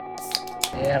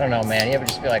Yeah, I don't know, man. You ever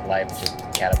just feel like life is just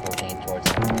catapulting towards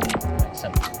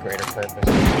some greater purpose?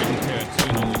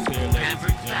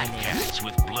 Average fat cats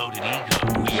with bloated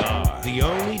ego. We are the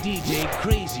only DJ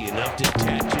crazy enough to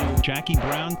tattoo Jackie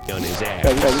Brown on his ass.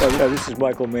 This is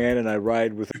Michael Mann, and I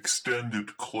ride with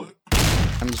Extended Clip.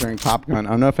 I'm just hearing Top Gun.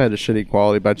 I don't know if I had a shitty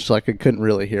quality, but just like I couldn't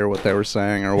really hear what they were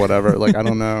saying or whatever. Like I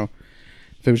don't know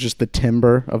if it was just the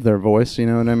timbre of their voice. You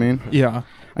know what I mean? Yeah.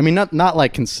 I mean, not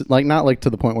like not like to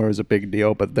the point where it was a big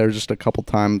deal, but there's just a couple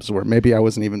times where maybe I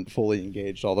wasn't even fully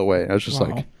engaged all the way. I was just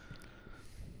like,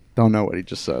 don't know what he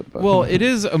just said. But. Well, it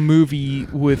is a movie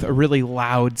with a really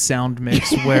loud sound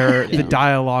mix where the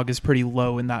dialogue is pretty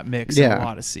low in that mix in a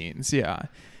lot of scenes. Yeah.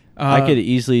 I could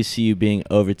easily see you being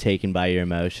overtaken by your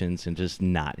emotions and just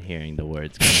not hearing the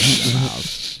words coming out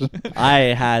of your mouth. I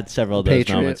had several of those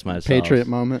moments myself. Patriot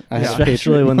moment.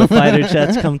 Especially when the fighter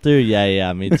jets come through.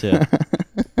 Yeah, me too.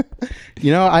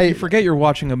 You forget you're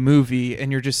watching a movie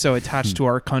and you're just so attached to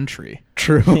our country.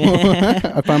 True.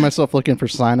 I find myself looking for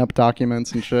sign-up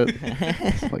documents and shit.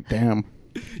 It's like, damn.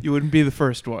 You wouldn't be the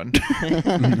first one,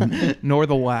 nor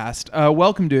the last.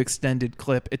 Welcome to Extended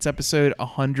Clip. It's episode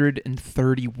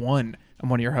 131. I'm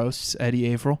one of your hosts,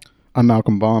 Eddie Averill. I'm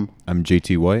Malcolm Baum. I'm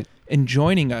JT White. And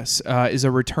joining us is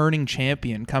a returning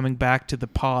champion coming back to the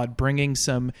pod, bringing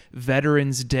some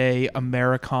Veterans Day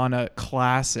Americana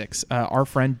classics. Our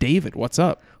friend David, what's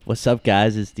up? What's up,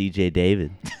 guys? It's DJ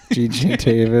David. DJ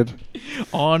David.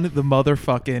 On the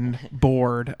motherfucking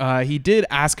board. He did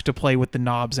ask to play with the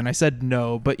knobs, and I said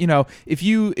no. But, if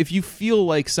you feel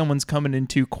like someone's coming in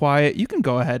too quiet, you can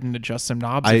go ahead and adjust some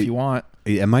knobs if you want.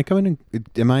 Am I coming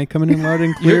in loud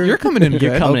and clear? You're coming in good.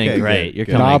 You're coming in great. You're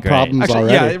coming in great. Problems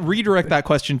Actually, already. yeah, redirect that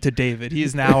question to David. He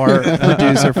is now our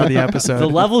producer for the episode. The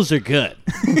levels are good.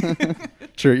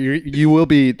 Sure, you will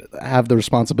have the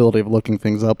responsibility of looking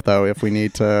things up, though, if we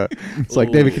need to. It's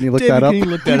like, David, can you look that up? Can you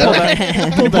look that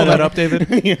up? Pull that up,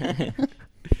 David.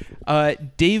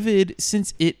 David,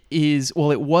 since it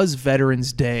was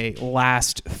Veterans Day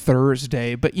last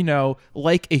Thursday, but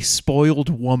like a spoiled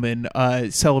woman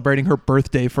celebrating her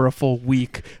birthday for a full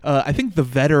week, I think the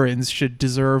veterans should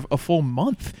deserve a full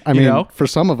month. I mean, for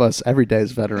some of us, every day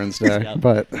is Veterans Day, Yep.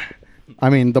 but I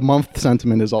mean, the month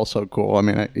sentiment is also cool. I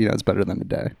mean, it's better than a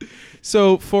day.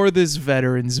 So for this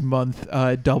Veterans Month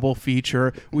double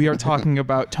feature, we are talking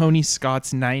about Tony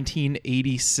Scott's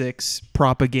 1986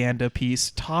 propaganda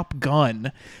piece, Top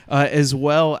Gun, as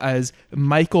well as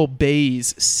Michael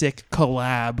Bay's sick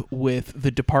collab with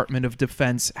the Department of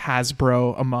Defense,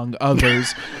 Hasbro, among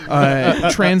others,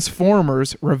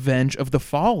 Transformers: Revenge of the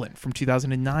Fallen from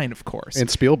 2009, of course. And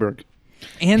Spielberg.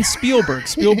 And Spielberg.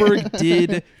 Spielberg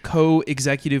did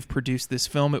co-executive produce this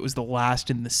film. It was the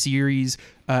last in the series,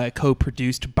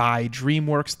 co-produced by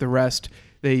DreamWorks. The rest,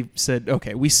 they said,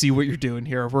 okay, we see what you're doing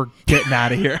here. We're getting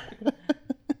out of here.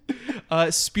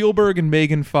 Spielberg and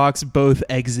Megan Fox both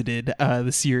exited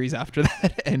the series after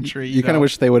that entry. You kind of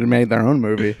wish they would have made their own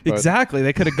movie. But. Exactly.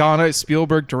 They could have gone out.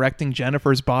 Spielberg directing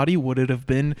Jennifer's Body. Would it have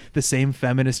been the same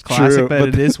feminist classic that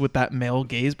it is with that male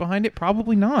gaze behind it?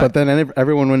 Probably not. But then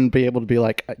everyone wouldn't be able to be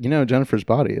like, Jennifer's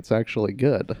Body, it's actually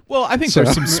good. Well, I think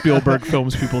there's some Spielberg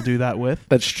films people do that with.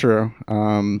 That's true.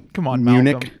 Come on,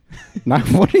 Munich. Malcolm. Not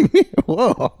what do you mean?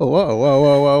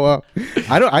 Whoa.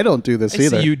 I don't do this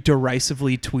either. I see you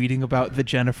derisively tweeting about the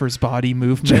Jennifer's Body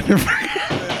movement.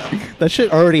 That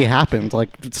shit already happened like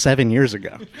 7 years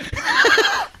ago.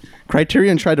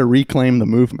 Criterion tried to reclaim the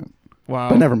movement. Wow.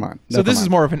 But never mind. So this is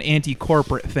more of an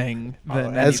anti-corporate thing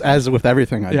than as with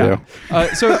everything I do.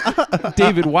 So,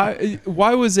 David,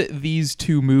 why was it these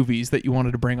two movies that you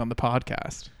wanted to bring on the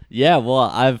podcast? Yeah, well,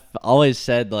 I've always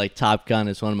said like Top Gun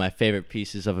is one of my favorite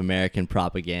pieces of American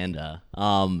propaganda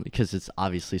because it's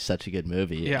obviously such a good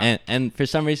movie. Yeah. And for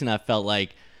some reason I felt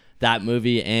like that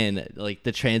movie and like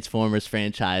the Transformers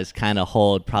franchise kind of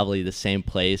hold probably the same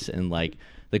place in like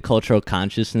the cultural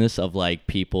consciousness of like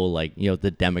people like,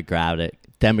 the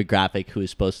demographic who is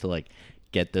supposed to like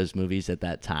get those movies at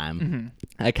that time. Mm-hmm.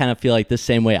 I kind of feel like the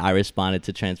same way I responded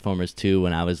to Transformers 2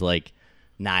 when I was like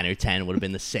 9 or 10 would have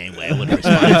been the same way I would have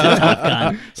responded to Top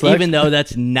Gun, even though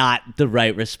that's not the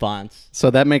right response.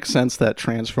 So that makes sense that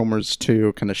Transformers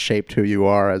 2 kind of shaped who you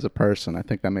are as a person. I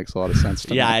think that makes a lot of sense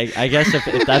to me. I guess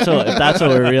if that's what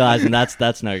we're realizing,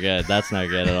 that's no good. That's not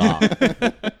good at all.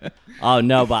 Oh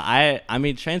no, but I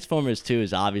mean Transformers 2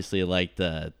 is obviously like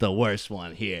the worst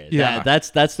one here. Yeah,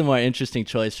 that's the more interesting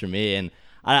choice for me, and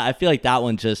I feel like that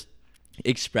one just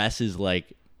expresses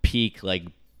like peak like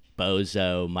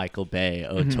bozo Michael Bay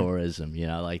auteurism,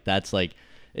 like that's like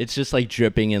it's just like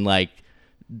dripping in like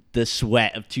the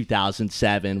sweat of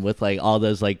 2007 with like all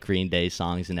those like Green Day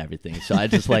songs and everything. So I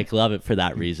just like love it for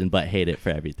that reason, but hate it for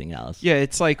everything else. Yeah,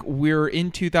 it's like we're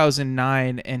in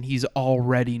 2009 and he's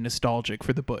already nostalgic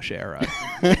for the Bush era.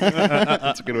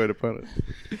 That's a good way to put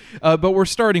it. But we're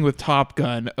starting with Top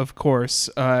Gun, of course,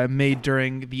 made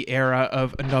during the era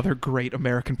of another great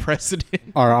American president.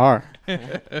 RR.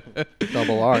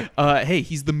 Double R. Hey,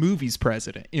 he's the movie's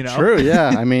president, you know? True,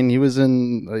 yeah. I mean, he was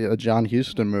in a John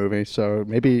Huston movie, so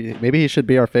maybe he should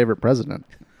be our favorite president.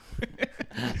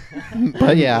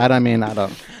 But yeah, I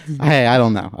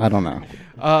don't know.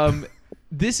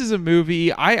 This is a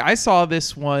movie. I saw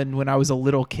this one when I was a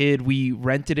little kid. We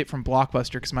rented it from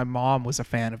Blockbuster because my mom was a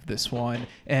fan of this one,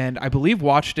 and I believe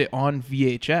watched it on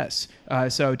VHS.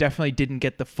 So definitely didn't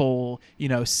get the full,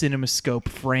 CinemaScope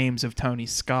frames of Tony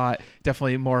Scott.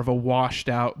 Definitely more of a washed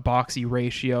out, boxy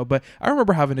ratio. But I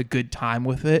remember having a good time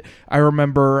with it. I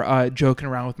remember joking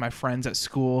around with my friends at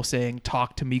school saying,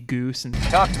 "Talk to me, Goose," and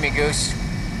 "Talk to me, Goose."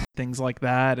 Things like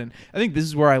that. And I think this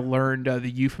is where I learned the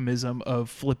euphemism of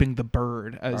flipping the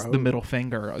bird as the middle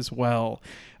finger as well.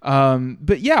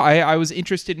 But yeah, I was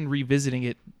interested in revisiting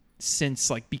it since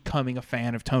like becoming a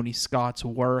fan of Tony Scott's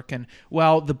work. And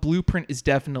while the blueprint is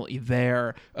definitely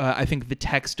there, I think the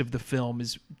text of the film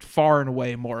is far and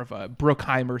away more of a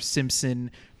Bruckheimer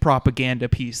Simpson propaganda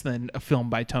piece than a film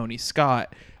by Tony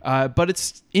Scott. But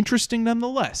it's interesting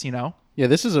nonetheless, Yeah,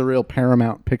 this is a real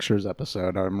Paramount Pictures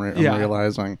episode, I'm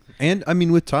realizing. And, I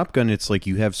mean, with Top Gun, it's like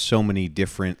you have so many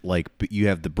different, like, you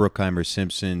have the Bruckheimer,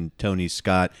 Simpson, Tony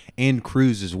Scott, and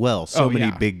Cruise as well. So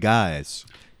many big guys.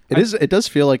 It does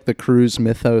feel like the Cruise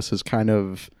mythos is kind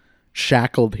of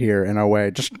shackled here in a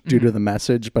way, just due to the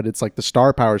message, but it's like the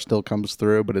star power still comes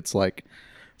through, but it's like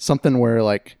something where,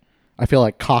 like, I feel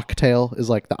like Cocktail is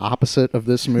like the opposite of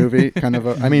this movie.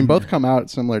 I mean, both come out at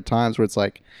similar times where it's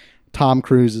like, Tom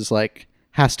Cruise is like,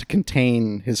 has to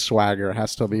contain his swagger,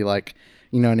 has to be like,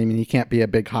 you know what I mean? He can't be a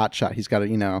big hotshot. He's got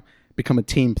to, become a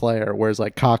team player. Whereas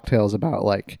like Cocktail's about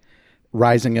like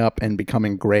rising up and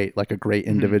becoming great, like a great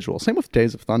individual. Same with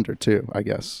Days of Thunder too, I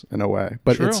guess, in a way.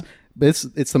 But True.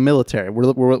 it's the military.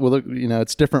 We're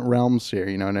it's different realms here.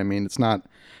 You know what I mean? It's not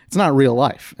real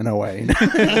life in a way.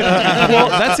 Well,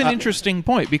 that's an interesting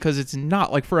point because it's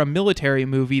not like for a military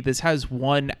movie, this has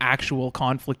one actual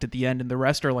conflict at the end and the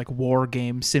rest are like war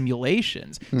game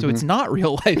simulations. So it's not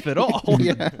real life at all.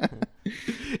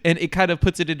 And it kind of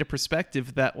puts it into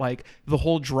perspective that like the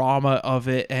whole drama of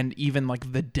it and even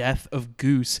like the death of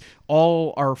Goose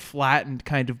all are flattened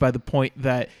kind of by the point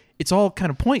that it's all kind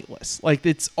of pointless. Like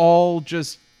it's all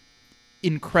just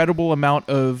incredible amount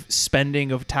of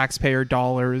spending of taxpayer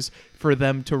dollars for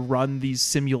them to run these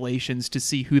simulations to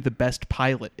see who the best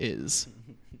pilot is.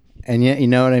 And yet, you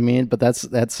know what I mean? But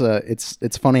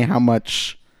it's funny how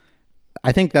much,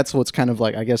 I think that's what's kind of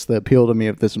like, I guess the appeal to me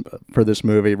of this, for this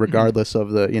movie, regardless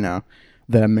of the,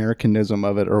 the Americanism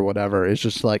of it or whatever, is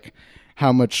just like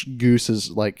how much Goose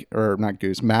is like, or not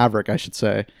Goose, Maverick, I should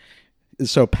say,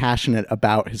 is so passionate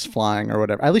about his flying or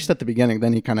whatever. At least at the beginning,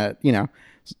 then he kind of,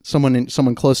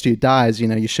 someone close to you dies,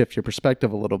 you shift your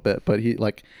perspective a little bit. But he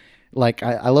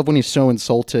I love when he's so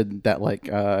insulted that like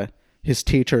his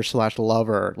teacher /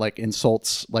 lover like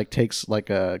insults, like takes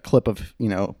like a clip of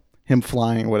him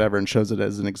flying or whatever and shows it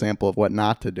as an example of what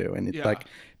not to do. And like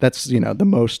that's the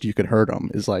most you could hurt him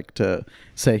is like to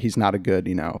say he's not a good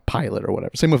pilot or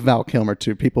whatever. Same with Val Kilmer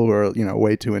too. People who are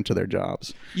way too into their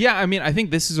jobs. Yeah, I mean, I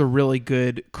think this is a really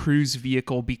good cruise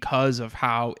vehicle because of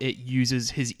how it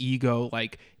uses his ego.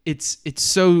 Like it's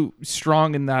so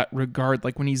strong in that regard.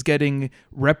 Like when he's getting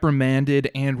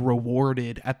reprimanded and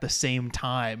rewarded at the same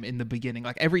time in the beginning.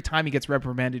 Like every time he gets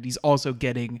reprimanded, he's also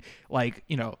getting like,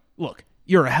 look,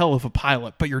 you're a hell of a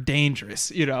pilot, but you're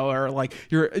dangerous, or like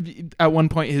you're at one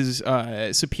point his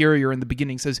superior in the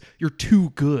beginning says you're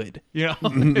too good,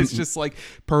 It's just like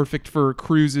perfect for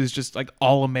Cruise's just like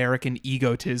all American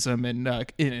egotism and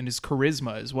his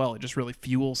charisma as well. It just really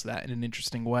fuels that in an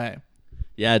interesting way.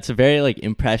 Yeah, it's a very like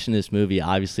impressionist movie,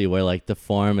 obviously, where like the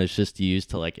form is just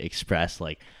used to like express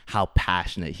like how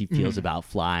passionate he feels about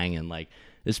flying and like.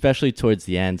 Especially towards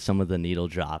the end, some of the needle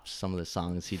drops, some of the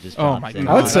songs he just drops. Oh my in.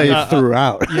 God. I would say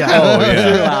throughout.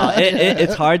 Throughout.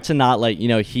 It's hard to not like,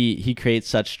 he creates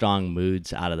such strong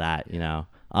moods out of that,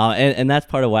 and that's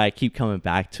part of why I keep coming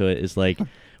back to it is like,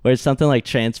 where something like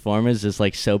Transformers is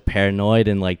like so paranoid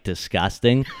and like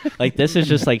disgusting. Like this is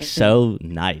just like so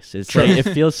nice. It's like, it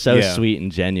feels so sweet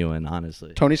and genuine,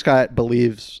 honestly. Tony Scott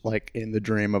believes like in the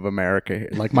dream of America.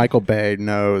 Like Michael Bay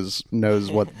knows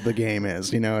what the game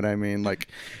is. You know what I mean? Like,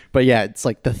 but yeah, it's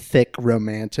like the thick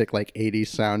romantic like 80s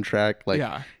soundtrack.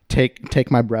 Like take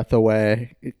my breath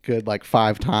away. Good, like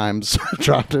 5 times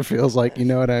dropped. It feels like, you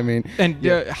know what I mean. And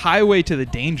Highway to the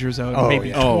Danger Zone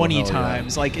maybe 20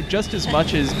 times. Like just as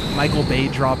much as Michael Bay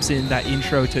drops in that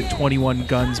intro to 21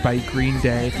 Guns by Green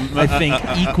Day, I think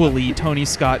equally Tony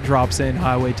Scott drops in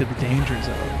Highway to the Danger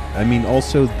Zone. I mean,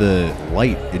 also the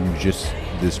light in just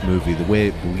this movie, the way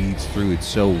it bleeds through, it's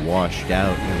so washed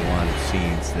out in a lot of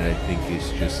scenes that I think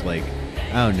is just like,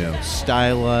 I don't know,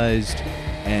 stylized,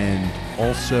 and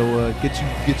also gets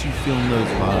you feeling those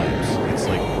vibes. It's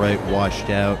like bright, washed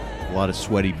out, a lot of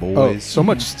sweaty boys. So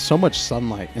much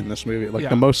sunlight in this movie. Like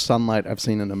the most sunlight I've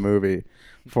seen in a movie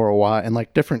for a while, and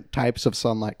like different types of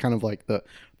sunlight, kind of like the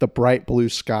bright blue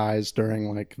skies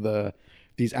during like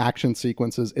these action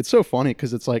sequences. It's so funny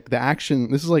because it's like the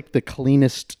action, this is like the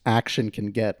cleanest action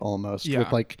can get almost,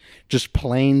 with like just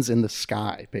planes in the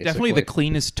sky, basically. Definitely the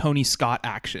cleanest Tony Scott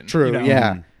action. True, you know?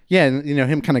 yeah. Yeah, and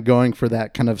him kind of going for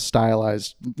that kind of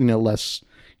stylized, less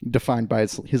defined by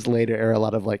his later era, a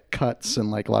lot of like cuts and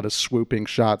like a lot of swooping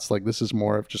shots. Like this is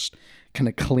more of just kind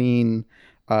of clean,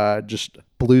 just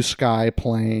blue sky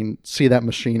plane, see that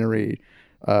machinery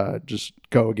just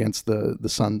go against the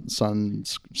sunny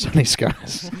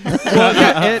skies. Well,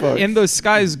 yeah, and those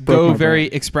skies go very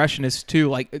expressionist too.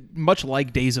 Like much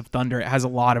like Days of Thunder, it has a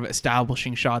lot of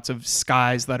establishing shots of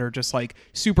skies that are just like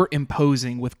super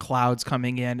imposing with clouds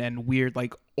coming in and weird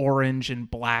like orange and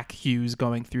black hues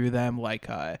going through them. Like,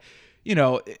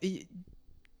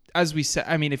 as we said,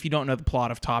 I mean, if you don't know the plot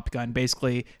of Top Gun,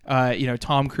 basically,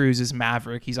 Tom Cruise is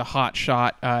Maverick. He's a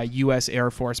hotshot U.S.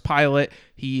 Air Force pilot.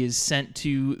 He is sent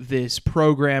to this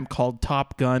program called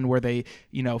Top Gun where they,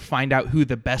 find out who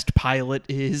the best pilot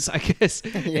is, I guess.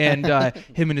 And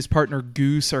him and his partner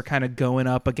Goose are kind of going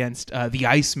up against the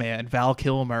Iceman, Val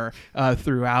Kilmer,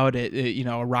 throughout it.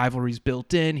 A rivalry's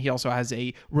built in. He also has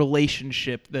a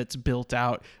relationship that's built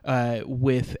out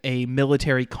with a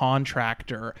military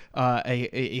contractor,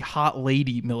 a hot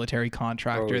lady military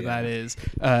contractor that is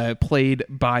played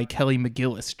by Kelly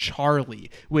McGillis,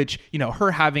 Charlie, which, her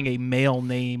having a male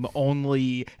name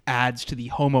only adds to the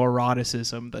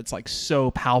homoeroticism that's like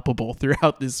so palpable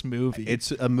throughout this movie.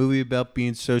 It's a movie about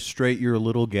being so straight you're a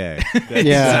little gay.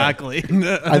 Exactly.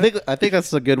 I think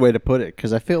that's a good way to put it,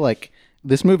 because I feel like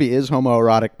this movie is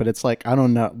homoerotic, but it's like, I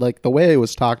don't know, like the way it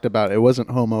was talked about, it wasn't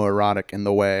homoerotic in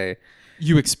the way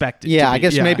you expect it to be. I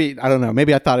guess maybe, I don't know,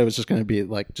 maybe I thought it was just going to be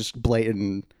like just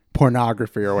blatant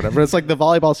pornography or whatever. It's like the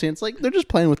volleyball scene, it's like they're just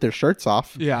playing with their shirts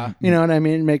off. Yeah. You know what I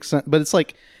mean? It makes sense. But it's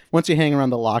like once you hang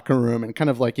around the locker room and kind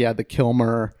of like, the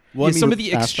Kilmer. Well, some of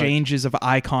the exchanges of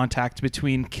eye contact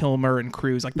between Kilmer and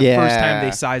Cruise, like the first time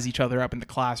they size each other up in the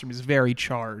classroom, is very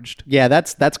charged. Yeah,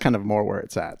 that's kind of more where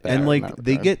it's at. And like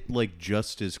they get like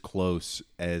just as close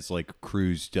as like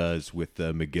Cruise does with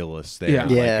McGillis there,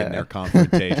 like in their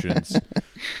confrontations.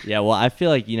 Yeah, well, I feel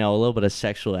like, a little bit of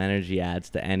sexual energy adds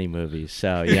to any movie.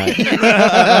 So, even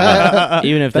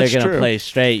if they're going to play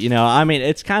straight, I mean,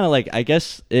 it's kind of like, I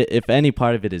guess, if any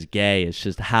part of it is gay, it's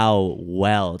just how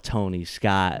well Tony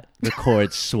Scott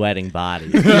records sweating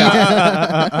bodies.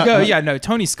 No,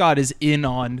 Tony Scott is in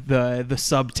on the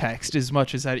subtext as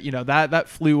much as that, that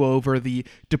flew over the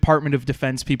Department of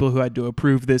Defense people who had to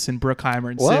approve this in Bruckheimer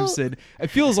and Simpson.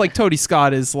 It feels like Tony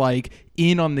Scott is like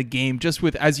in on the game, just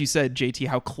with, as you said, JT,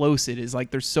 how close it is.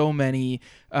 Like there's so many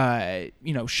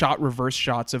shot reverse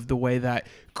shots of the way that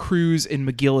Cruise and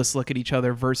McGillis look at each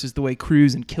other versus the way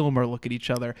Cruise and Kilmer look at each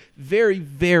other. Very,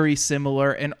 very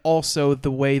similar. And also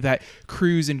the way that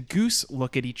Cruise and Goose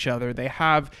look at each other. They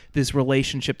have this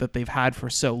relationship that they've had for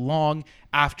so long.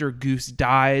 After Goose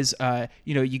dies,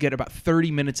 you get about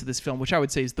 30 minutes of this film, which I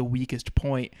would say is the weakest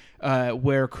point,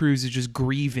 where Cruise is just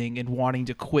grieving and wanting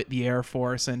to quit the Air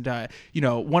Force. And,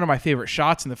 one of my favorite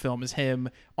shots in the film is him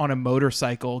on a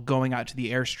motorcycle going out to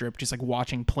the airstrip, just like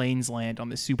watching planes land on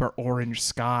this super orange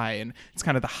sky. And it's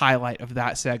kind of the highlight of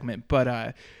that segment.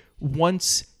 But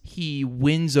once he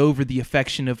wins over the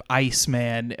affection of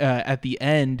Iceman at the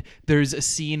end, there's a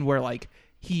scene where like,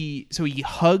 he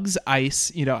hugs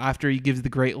Ice, after he gives the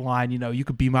great line, you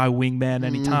could be my wingman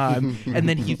anytime. And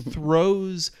then he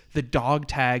throws the dog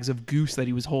tags of Goose that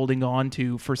he was holding on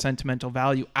to for sentimental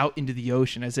value out into the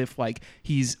ocean, as if like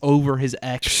he's over his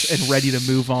ex and ready to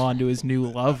move on to his new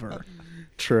lover.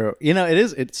 True.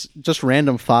 It's just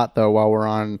random thought though, while we're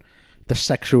on the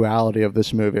sexuality of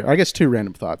this movie. Or I guess two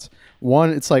random thoughts.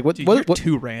 One, it's like, what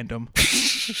too random.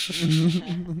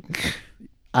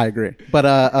 I agree.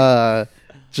 But,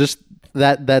 just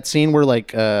that scene where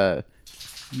like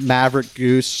Maverick,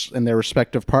 Goose, and their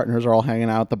respective partners are all hanging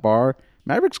out at the bar.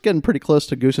 Maverick's getting pretty close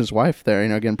to Goose's wife there,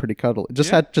 getting pretty cuddly. Just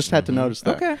had to notice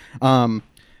that. Okay.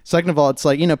 Second of all, it's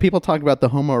like, people talk about the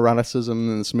homoeroticism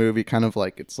in this movie, kind of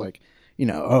like, it's like,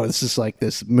 oh, this is like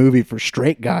this movie for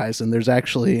straight guys, and there's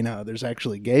actually, there's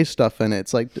actually gay stuff in it.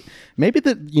 It's like, maybe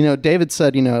that, David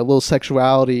said, a little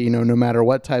sexuality, no matter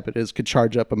what type it is, could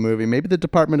charge up a movie. Maybe the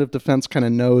Department of Defense kind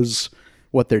of knows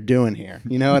what they're doing here.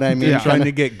 You know what I mean? Yeah. Trying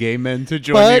to get gay men to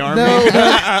join But the army.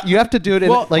 no, you have to do it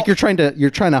like you're trying to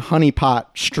honeypot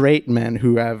straight men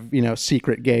who have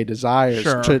secret gay desires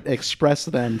Sure. to express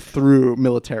them through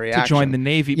military to action. join the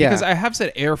Navy. Yeah. Because I have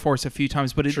said Air Force a few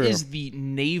times, but it True. is the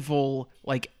naval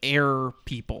air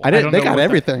people. They don't know got what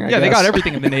everything. I They guess. got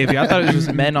everything in the Navy. I thought it was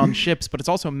just men on ships, but it's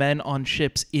also men on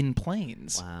ships in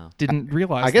planes. Wow. Didn't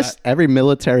realize. I guess every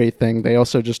military thing, they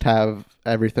also just have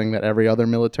everything that every other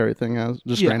military thing has.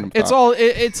 Just random. It's thought. all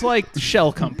it's like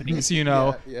shell companies,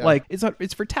 Yeah. like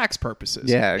it's for tax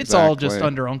purposes. Yeah, it's all just exactly.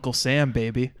 under Uncle Sam,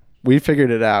 baby. We figured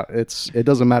it out. It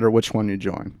doesn't matter which one you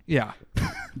join. Yeah,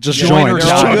 Just Join join. or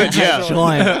Just die.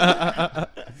 join. Yeah. Join.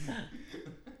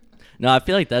 No, I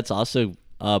feel like that's also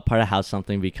part of how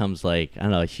something becomes like, I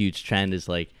don't know, a huge trend is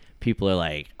like people are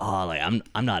like, oh, like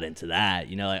I'm not into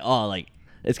that, like, oh, like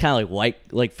it's kind of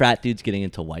like frat dudes getting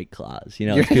into White Claws,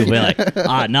 like people are like,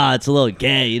 oh no, it's a little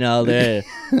gay, they're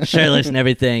shirtless and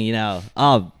everything,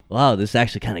 oh wow, this is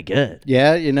actually kind of good.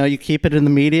 Yeah, you keep it in the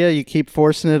media, you keep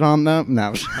forcing it on them.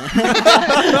 No.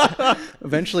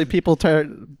 Eventually, people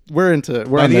we're on the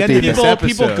the end of deep this end.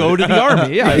 people episode. go to the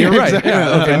army. Yeah, you're right. Exactly.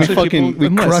 Yeah, Okay, eventually we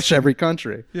enlist. crush every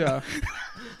country. Yeah.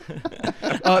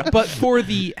 But for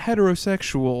the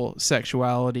heterosexual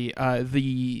sexuality,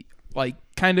 the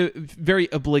kind of very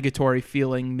obligatory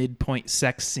feeling midpoint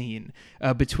sex scene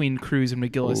between Cruise and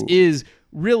McGillis is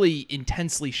really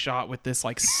intensely shot with this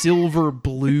silver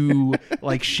blue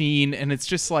sheen, and it's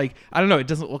just I don't know, it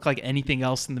doesn't look like anything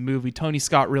else in the movie. Tony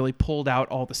Scott really pulled out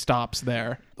all the stops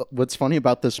there. What's funny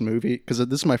about this movie, because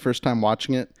this is my first time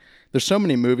watching it, there's so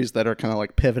many movies that are kind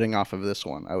of pivoting off of this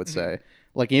one, I would say.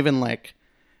 Even I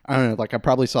don't know, I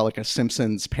probably saw a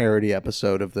Simpsons parody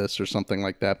episode of this or something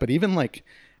like that. But even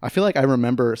I feel like I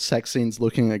remember sex scenes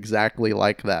looking exactly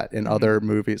like that in other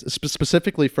movies,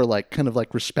 specifically for kind of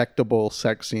respectable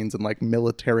sex scenes in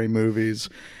military movies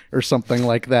or something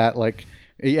like that.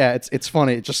 Yeah, it's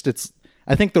funny.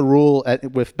 I think the rule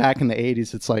with back in the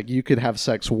 80s, it's you could have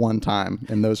sex one time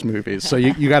in those movies. So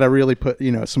you got to really put,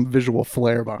 some visual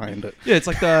flair behind it. Yeah, it's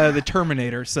like the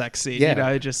Terminator sex scene.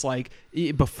 Yeah. Just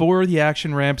before the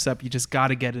action ramps up, you just got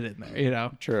to get it in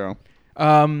there, True.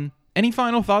 Any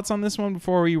final thoughts on this one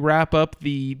before we wrap up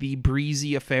the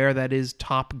breezy affair that is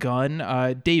Top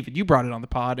Gun? David, you brought it on the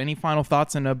pod. Any final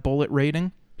thoughts and a bullet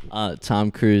rating?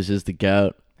 Tom Cruise is the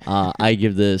GOAT. I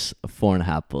give this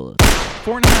 4.5 bullets.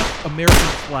 4.5 American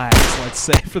flags, let's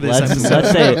say, for this episode.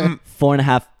 Let's say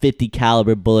 4.5 50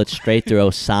 caliber bullets straight through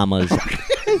Osama's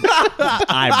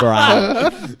eyebrow.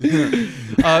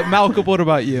 Malcolm, what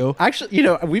about you? Actually,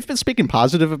 we've been speaking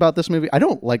positive about this movie. I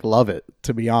don't love it,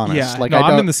 to be honest. Yeah, I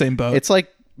I'm in the same boat. It's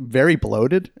very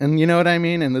bloated, and you know what I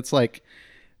mean. And it's I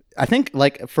think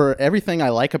for everything I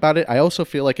like about it, I also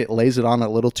feel like it lays it on a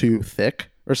little too thick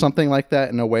or something like that,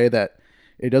 in a way that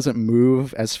it doesn't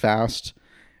move as fast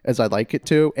as I'd like it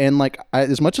to. And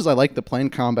as much as I like the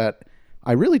plane combat,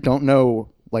 I really don't know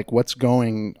what's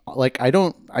going. I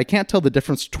can't tell the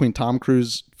difference between Tom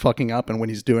Cruise fucking up and when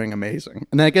he's doing amazing.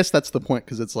 And I guess that's the point,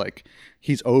 because it's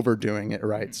he's overdoing it,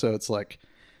 right? So it's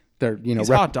they're He's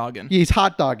hot dogging. He's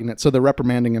hot dogging it, so they're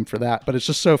reprimanding him for that. But it's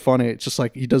just so funny. It's just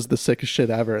he does the sickest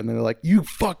shit ever, and they're like, "You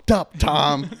fucked up,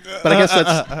 Tom." But I guess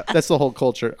that's the whole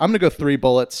culture. I'm gonna go 3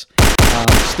 bullets.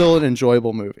 Still an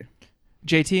enjoyable movie.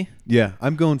 JT? Yeah,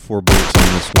 I'm going 4 bullets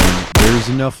on this one. There's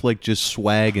enough just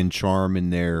swag and charm in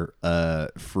there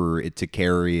for it to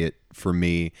carry it for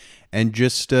me, and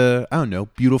just I don't know,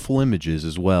 beautiful images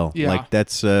as well. Yeah.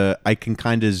 That's I can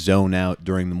kind of zone out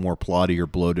during the more plotty or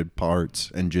bloated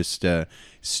parts and just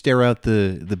stare out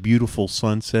the beautiful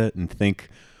sunset and think,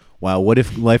 wow, what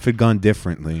if life had gone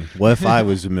differently? What if I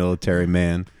was a military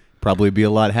man? Probably be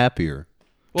a lot happier.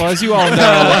 Well, as you all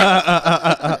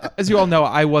know,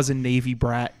 I was a Navy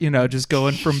brat, just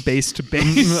going from base to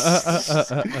base.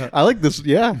 I like this.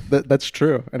 Yeah, that's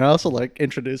true. And I also like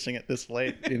introducing it this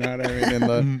late. You know what I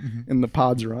mean? In the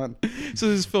pod's run. So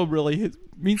this film really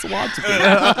means a lot to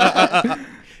me.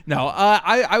 No,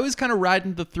 I was kind of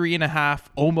riding the 3.5,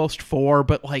 almost 4,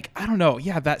 but I don't know.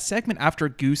 Yeah, that segment after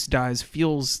Goose dies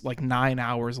feels 9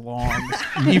 hours long,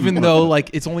 even though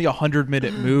it's only a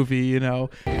 100-minute movie.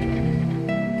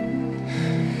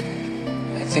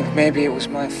 I think maybe it was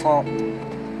my fault. I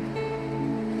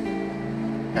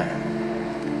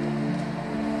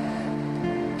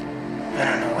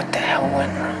don't know what the hell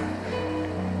went wrong.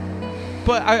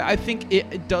 But I think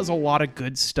it does a lot of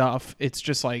good stuff. It's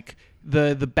just like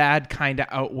the bad kind of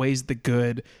outweighs the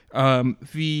good.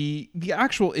 The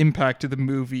actual impact of the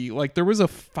movie, like there was a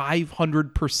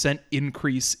 500%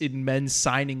 increase in men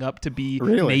signing up to be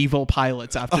naval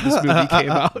pilots after this movie came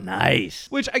out. Nice.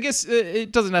 Which I guess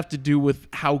it doesn't have to do with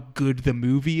how good the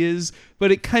movie is,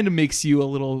 but it kind of makes you a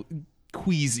little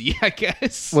queasy, I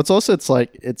guess. What's also,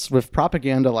 it's with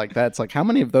propaganda like that, it's like, how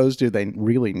many of those do they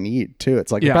really need too?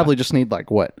 It's like, you probably just need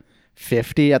like what,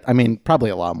 50? I mean, probably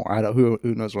a lot more. I don't. Who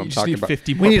knows what I'm talking about?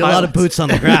 50 we need pilots. a lot of boots on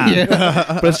the ground.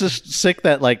 But it's just sick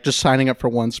that like just signing up for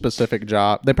one specific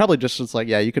job. They probably just it's like,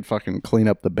 yeah, you could fucking clean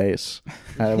up the base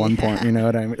at one point. You know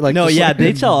what I mean? Like, no, just yeah, like,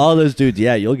 they tell all those dudes,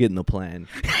 yeah, you'll get in the plane.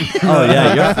 Oh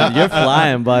yeah, you're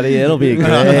flying, buddy. It'll be a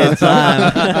great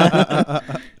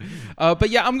time. But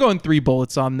yeah, I'm going 3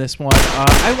 bullets on this one.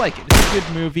 I like it. It's a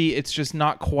good movie. It's just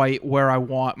not quite where I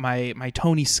want my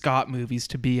Tony Scott movies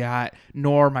to be at,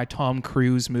 nor my Tom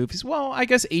Cruise movies. Well, I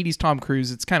guess 80s Tom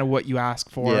Cruise, it's kind of what you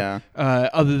ask for,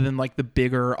 other than like the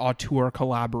bigger auteur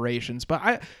collaborations.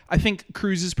 But I think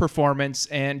Cruise's performance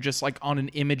and just like on an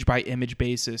image by image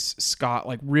basis, Scott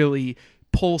like really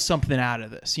pulls something out of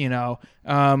this, you know?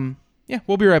 Yeah,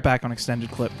 we'll be right back on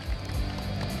Extended Clip.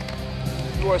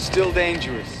 You are still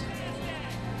dangerous.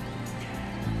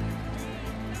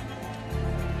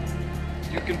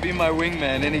 You can be my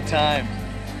wingman anytime.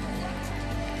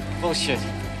 Bullshit.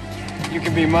 You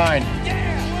can be mine.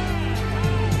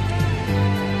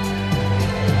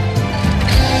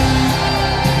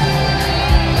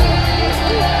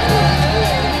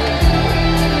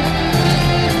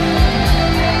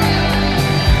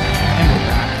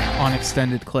 On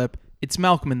Extended Clip. It's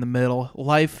Malcolm in the Middle.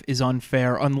 Life is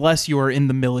unfair. Unless you are in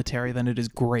the military, then it is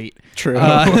great. True.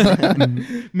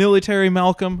 Military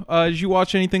Malcolm, did you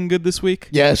watch anything good this week?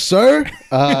 Yes, sir.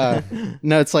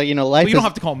 No, it's like, you know, life. Well, you don't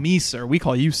have to call me sir. We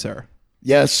call you sir.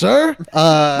 Yes, sir.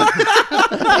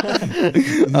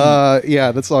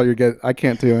 Yeah, that's all you get. I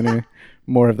can't do any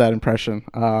more of that impression.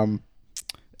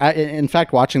 In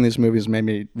fact, watching these movies made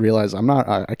me realize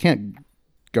I can't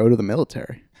go to the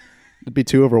military. It'd be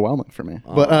too overwhelming for me.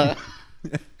 But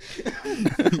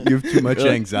you have too much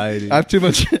anxiety. I have too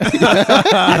much.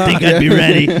 I think I'd be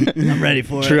ready. I'm ready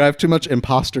for it. True, I have too much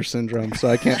imposter syndrome, so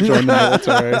I can't join the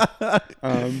military.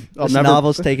 This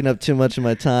novel's taking up too much of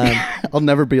my time. I'll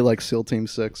never be like SEAL Team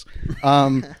 6.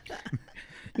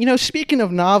 You know, speaking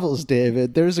of novels,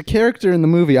 David, there's a character in the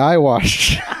movie I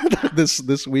watched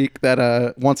this week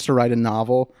that wants to write a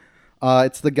novel.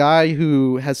 It's the guy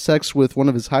who has sex with one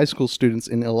of his high school students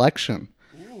in Election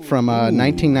from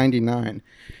 1999.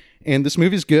 And this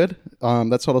movie's good.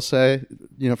 That's what I'll say,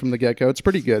 you know, from the get-go. It's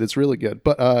pretty good. It's really good.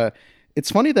 But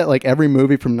it's funny that like every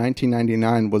movie from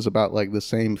 1999 was about like the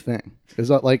same thing. Is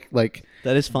that like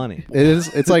that is funny. It is.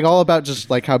 It's like all about just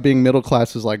like how being middle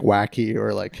class is like wacky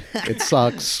or like it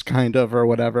sucks kind of or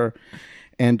whatever.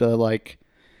 And like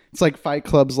it's like Fight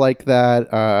Club's like that.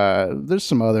 There's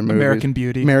some other movies. American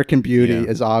Beauty. American Beauty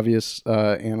is obvious.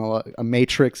 And a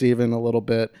Matrix even a little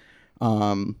bit.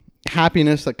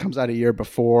 Happiness that comes out a year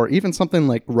before. Even something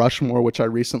like Rushmore, which I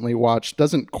recently watched,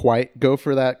 doesn't quite go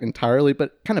for that entirely,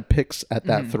 but kind of picks at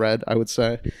that thread, I would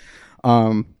say.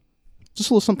 Just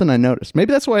a little something I noticed.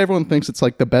 Maybe that's why everyone thinks it's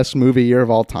like the best movie year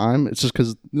of all time. It's just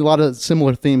because a lot of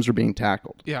similar themes are being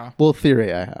tackled. Yeah. Little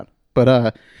theory I had.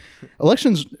 But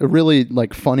Election's a really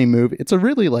like funny movie. It's a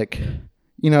really like,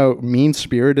 you know,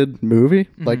 mean-spirited movie.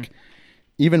 Like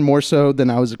even more so than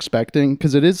I was expecting,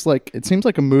 because it is like, it seems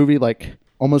like a movie like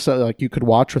almost like you could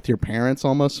watch with your parents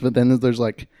almost, but then there's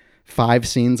like 5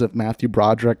 scenes of Matthew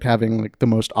Broderick having like the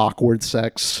most awkward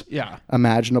sex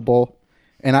imaginable.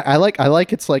 And I like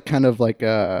it's like kind of like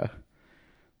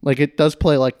it does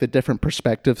play like the different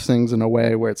perspective things in a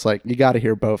way where it's like you got to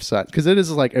hear both sides, because it is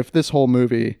like if this whole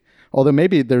movie, although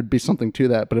maybe there'd be something to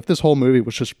that, but if this whole movie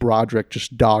was just Broderick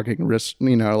just dogging risk,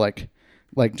 you know, like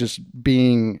just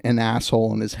being an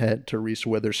asshole in his head to Reese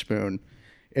Witherspoon,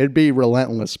 it'd be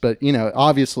relentless. But you know,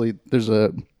 obviously there's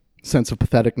a sense of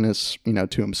patheticness, you know,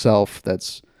 to himself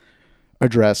that's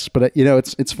addressed. But you know,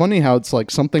 it's funny how it's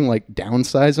like something like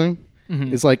Downsizing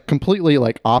is like completely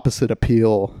like opposite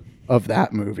appeal of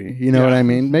that movie. You know what I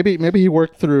mean? Maybe he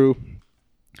worked through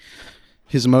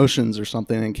his emotions or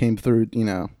something and came through, you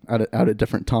know, out a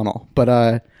different tunnel. But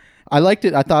I liked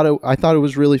it. I thought it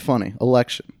was really funny.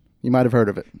 Election. You might have heard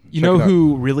of it. You know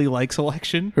who really likes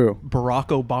Election? Who? Barack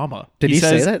Obama. Did he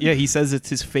say that? Yeah, he says it's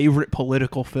his favorite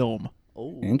political film.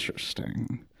 Oh,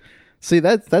 interesting. See,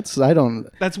 that's I don't.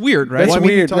 That's weird, right? That's Well, I mean,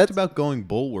 weird. You talked That's- about going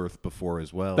Bullworth before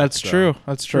as well. That's so- true.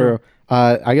 That's true.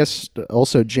 I guess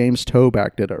also James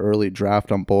Toback did an early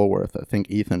draft on Bulworth. I think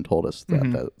Ethan told us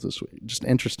that this week. Just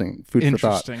interesting food for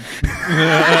thought.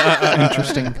 Interesting.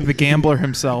 Interesting. The gambler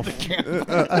himself.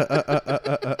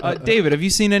 David, have you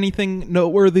seen anything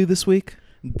noteworthy this week?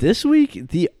 This week,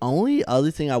 the only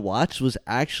other thing I watched was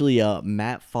actually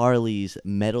Matt Farley's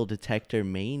Metal Detector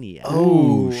Maniac.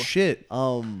 Oh shit!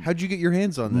 How'd you get your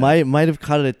hands on that? Might have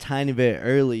caught it a tiny bit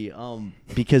early.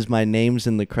 Because my name's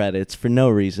in the credits for no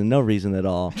reason at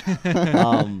all.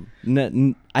 I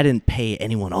didn't pay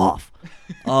anyone off.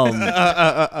 You're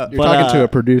talking to a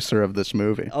producer of this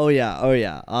movie. Oh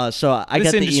yeah. So I this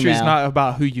got the industry is email. not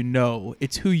about who you know;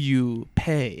 it's who you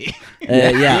pay.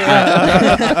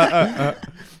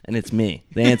 And it's me.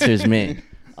 The answer is me.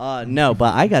 No,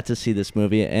 but I got to see this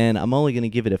movie, and I'm only going to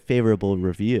give it a favorable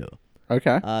review.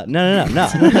 Okay. No.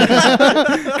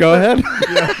 Go ahead.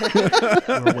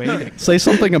 We're waiting. Say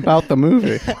something about the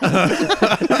movie.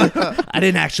 I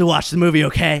didn't actually watch the movie,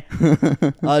 okay?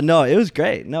 No, it was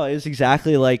great. No, it was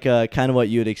exactly like kind of what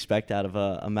you would expect out of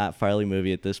a Matt Farley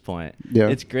movie at this point. Yeah.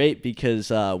 It's great because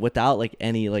without like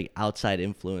any like outside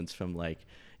influence from like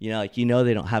they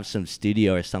don't have some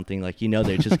studio or something, like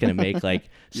they're just gonna make like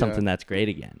something that's great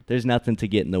again. There's nothing to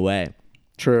get in the way.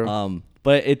 True.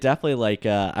 But it definitely like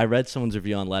I read someone's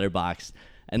review on Letterboxd,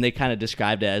 and they kind of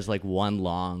described it as like one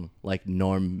long like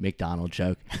Norm Macdonald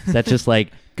joke that just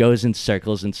like goes in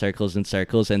circles and circles and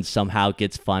circles and somehow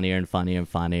gets funnier and funnier and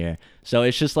funnier. So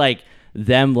it's just like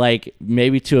them like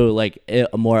maybe to like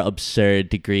a more absurd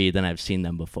degree than I've seen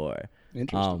them before.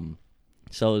 Interesting.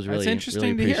 So it was really It's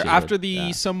interesting really to hear appreciated. after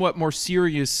the somewhat more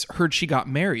serious "Heard She Got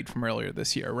Married" from earlier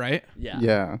this year, right?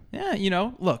 Yeah.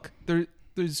 Yeah. Look,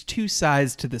 there's two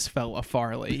sides to this fella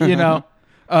Farley. I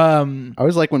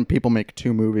always like when people make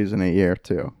 2 movies in a year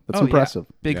too. That's impressive.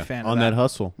 Yeah. Big fan of on that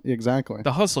hustle. Exactly.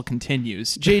 The hustle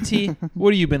continues. JT,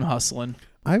 what have you been hustling?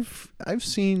 I've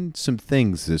seen some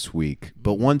things this week,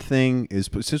 but one thing is,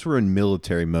 since we're in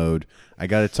military mode, I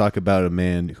got to talk about a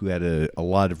man who had a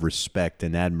lot of respect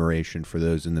and admiration for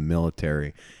those in the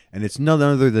military, and it's none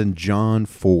other than John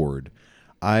Ford.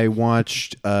 I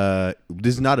watched, this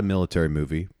is not a military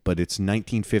movie, but it's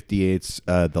 1958's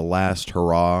The Last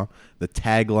Hurrah. The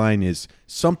tagline is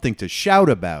something to shout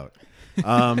about.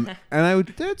 And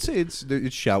I'd say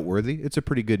it's shout-worthy. It's a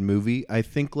pretty good movie. I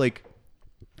think, like,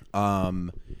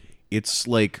 it's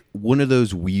like one of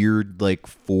those weird, like,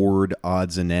 Ford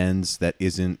odds and ends that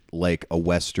isn't, like, a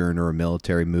Western or a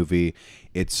military movie.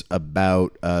 It's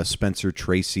about Spencer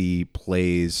Tracy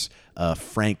plays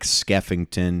Frank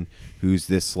Skeffington, who's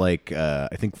this like I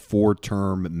think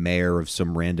 4-term mayor of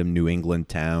some random New England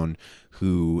town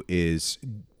who is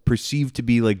perceived to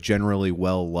be like generally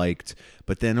well liked,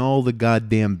 but then all the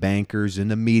goddamn bankers and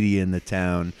the media in the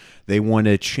town, they want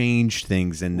to change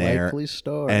things in there Likely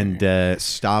story. and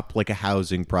stop like a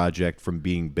housing project from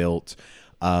being built.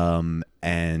 And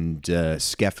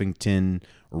Skeffington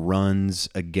runs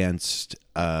against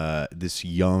this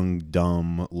young,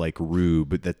 dumb, like,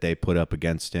 rube that they put up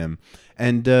against him.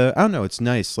 And I don't know, it's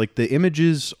nice. Like, the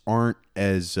images aren't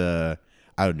as, I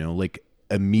don't know, like,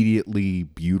 immediately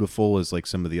beautiful as, like,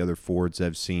 some of the other Fords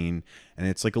I've seen. And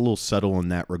it's, like, a little subtle in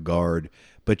that regard.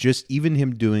 But just even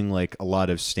him doing, like, a lot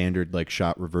of standard, like,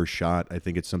 shot, reverse shot, I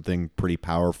think it's something pretty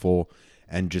powerful.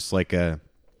 And just, like, an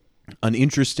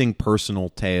interesting personal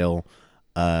tale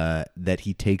that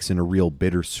he takes in a real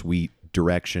bittersweet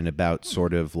direction about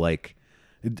sort of like,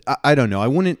 I don't know. I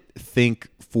wouldn't think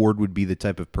Ford would be the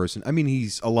type of person. I mean,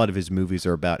 a lot of his movies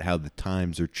are about how the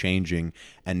times are changing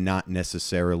and not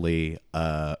necessarily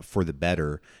for the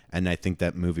better. And I think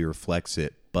that movie reflects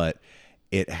it, but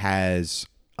it has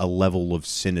a level of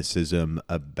cynicism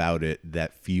about it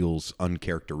that feels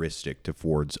uncharacteristic to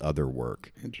Ford's other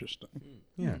work. Interesting.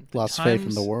 Yeah. Lost faith in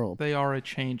Times the world. They are a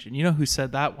changing. You know who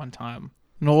said that one time?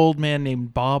 An old man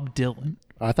named Bob Dylan.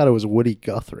 I thought it was Woody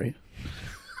Guthrie.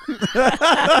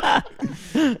 That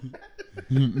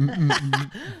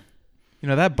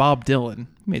Bob Dylan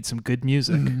made some good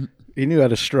music. He knew how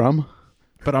to strum.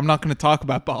 But I'm not going to talk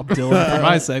about Bob Dylan for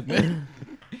my segment.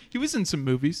 He was in some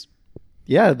movies,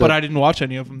 Yeah, but I didn't watch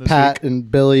any of them this Pat week.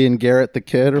 and Billy and Garrett the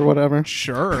Kid or whatever.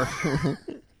 Sure.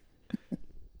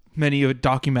 Many a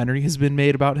documentary has been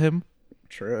made about him.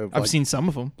 True. I've seen some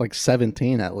of them. like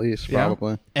 17 at least,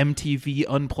 probably. MTV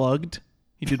Unplugged.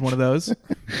 He did one of those.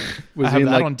 Was I he have in,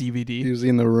 that like, on DVD. He was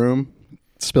in the room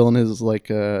spilling his like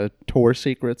tour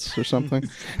secrets or something.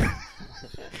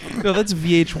 No, that's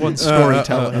VH1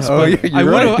 Storytellers. Oh, but yeah,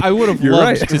 you're right. I would have You're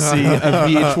loved right. to see a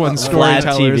VH1 Vlad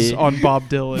Storytellers TV. on Bob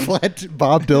Dylan.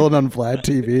 Bob Dylan on Vlad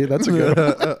TV. That's a good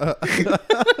one.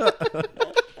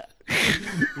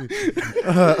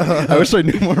 I wish I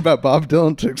knew more about Bob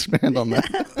Dylan to expand on that.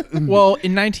 Well,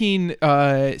 in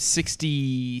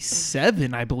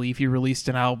 1967, I believe he released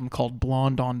an album called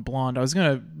Blonde on Blonde. I was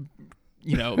gonna,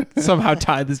 somehow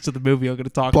tie this to the movie I'm gonna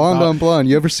talk Blonde about. on Blonde.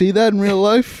 You ever see that in real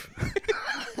life?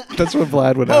 That's what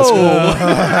Vlad would ask.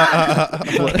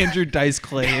 Andrew Dice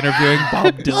Clay interviewing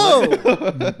Bob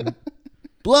Dylan.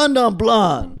 Blonde on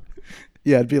blonde.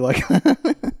 Yeah, it'd be like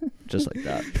Just like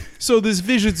that. So there's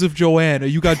visions of Joanna.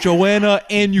 You got Joanna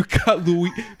and you got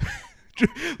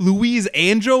Louise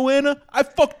and Joanna. I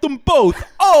fucked them both.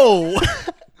 Oh.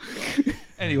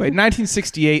 Anyway,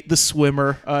 1968, The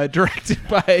Swimmer, directed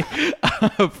by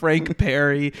Frank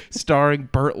Perry, starring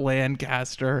Burt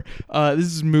Lancaster. This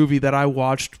is a movie that I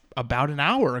watched about an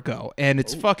hour ago, and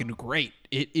it's fucking great.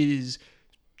 It is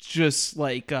just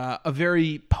like a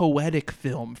very poetic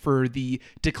film for the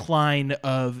decline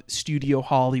of studio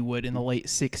Hollywood in the late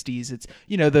 60s. It's,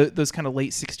 those kind of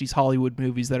late 60s Hollywood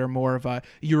movies that are more of a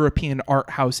European art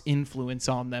house influence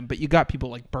on them. But you got people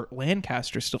like Burt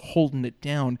Lancaster still holding it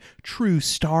down. True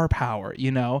star power,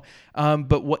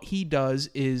 But what he does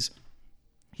is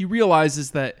he realizes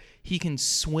that he can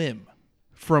swim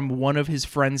from one of his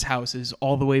friends' houses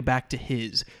all the way back to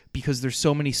his because there's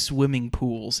so many swimming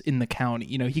pools in the county.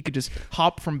 He could just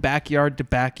hop from backyard to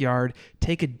backyard,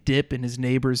 take a dip in his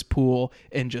neighbor's pool,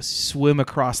 and just swim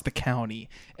across the county.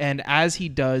 And as he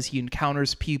does, he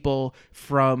encounters people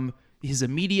from his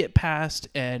immediate past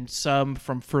and some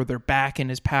from further back in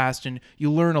his past, and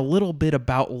you learn a little bit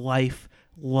about life,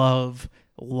 love,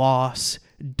 loss,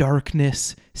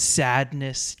 darkness,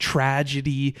 sadness,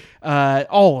 tragedy,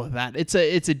 all of that. It's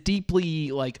a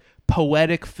deeply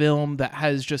poetic film that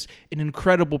has just an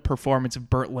incredible performance of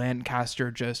Burt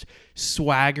Lancaster just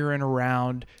swaggering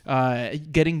around,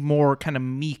 getting more kind of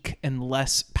meek and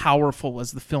less powerful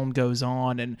as the film goes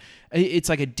on. And it's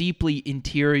like a deeply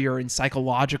interior and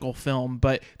psychological film,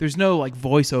 but there's no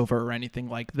voiceover or anything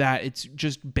like that. It's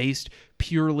just based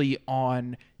purely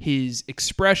on his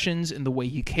expressions and the way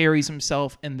he carries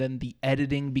himself, and then the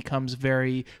editing becomes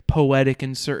very poetic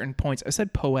in certain points. I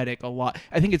said poetic a lot.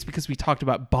 I think it's because we talked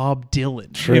about Bob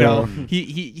Dylan. True.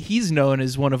 He's known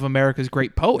as one of America's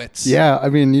great poets. Yeah, I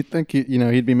mean, you'd think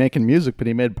he'd be making music, but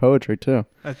he made poetry too.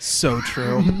 That's so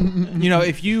true.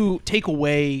 If you take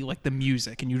away the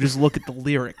music and you just look at the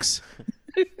lyrics,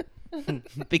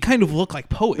 they kind of look like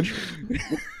poetry.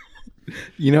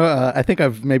 I think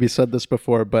I've maybe said this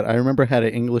before, but I remember I had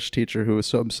an English teacher who was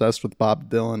so obsessed with Bob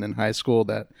Dylan in high school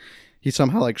that he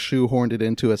somehow shoehorned it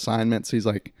into assignments. He's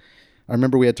like, I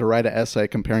remember we had to write an essay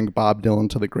comparing Bob Dylan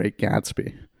to The Great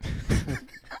Gatsby.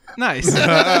 Nice.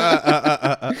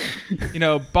 Bob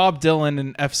Dylan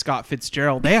and F. Scott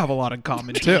Fitzgerald, they have a lot in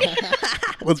common too.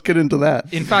 Let's get into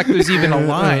that. In fact, there's even a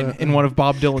line in one of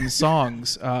Bob Dylan's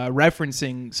songs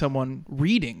referencing someone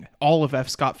reading all of F.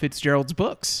 Scott Fitzgerald's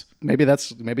books. Maybe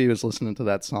he was listening to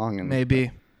that song. And maybe.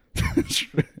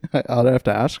 I'll have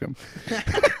to ask him.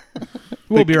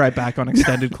 We'll be right back on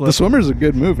Extended Clip. The Swimmer's a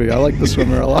good movie. I like The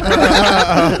Swimmer a lot.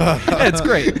 Yeah, it's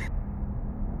great.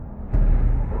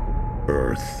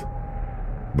 Earth,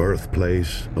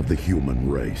 birthplace of the human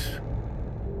race.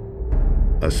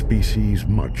 A species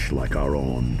much like our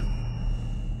own,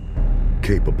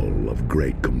 capable of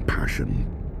great compassion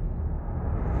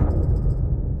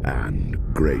and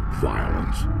great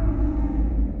violence.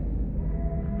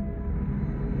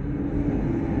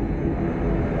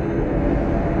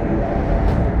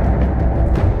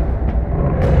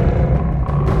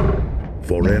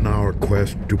 For in our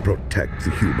quest to protect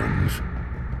the humans,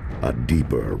 a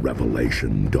deeper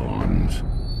revelation dawns.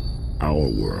 Our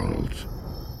worlds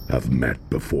have met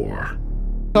before.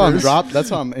 That's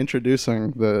how I'm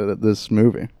introducing this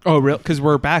movie. Oh, real? Because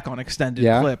we're back on Extended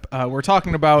Clip. We're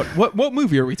talking about what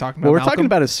movie are we talking about? Well, we're Malcolm? talking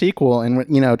about a sequel,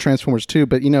 and Transformers 2.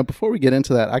 But before we get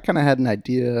into that, I kind of had an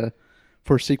idea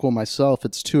for a sequel myself.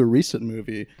 It's to a recent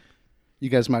movie you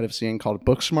guys might have seen called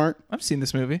Booksmart. I've seen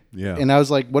this movie. Yeah. And I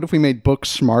was like, what if we made Books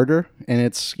smarter? And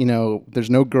it's, there's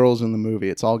no girls in the movie.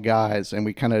 It's all guys. And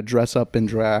we kind of dress up in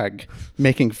drag,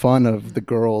 making fun of the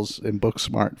girls in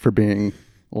Booksmart for being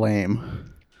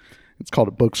lame. It's called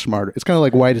a Booksmart. It's kind of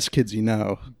like Whitest Kids You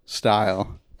Know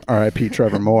style. R.I.P.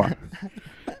 Trevor Moore.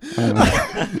 Very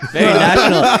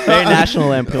national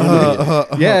Lampoon.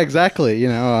 Yeah, exactly.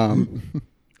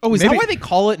 Oh, is that why they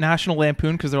call it National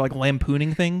Lampoon? Because they're like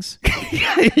lampooning things?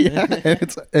 Yeah,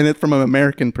 and it's from an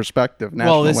American perspective.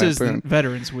 National This Lampoon. is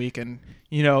Veterans Week, and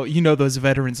you know those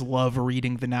veterans love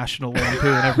reading the National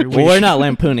Lampoon every week. Well, we're not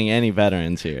lampooning any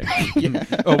veterans here.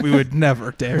 Oh, we would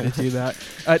never dare to do that.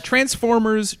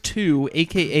 Transformers 2,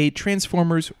 a.k.a.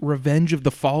 Transformers Revenge of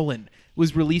the Fallen,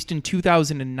 was released in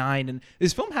 2009, and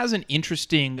this film has an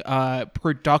interesting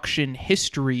production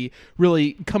history,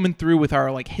 really coming through with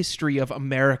our like history of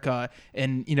America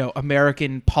and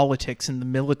American politics and the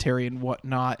military and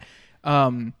whatnot.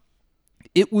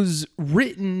 It was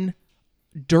written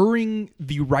during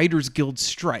the Writers Guild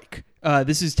strike.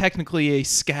 This is technically a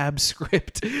scab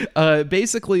script.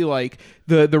 Basically, like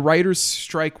the writers'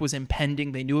 strike was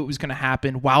impending. They knew it was going to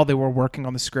happen while they were working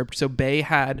on the script. So Bay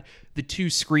had the two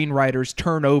screenwriters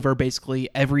turn over basically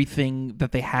everything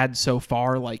that they had so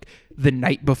far, like the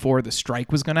night before the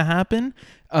strike was going to happen.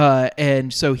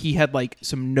 And so he had like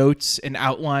some notes and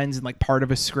outlines and like part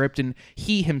of a script, and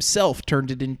he himself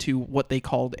turned it into what they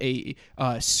called a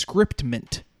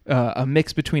scriptment, a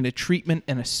mix between a treatment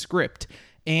and a script.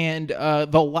 And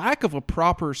the lack of a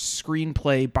proper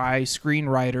screenplay by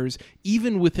screenwriters,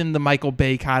 even within the Michael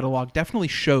Bay catalog, definitely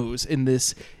shows in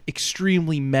this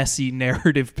extremely messy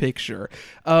narrative picture.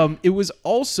 It was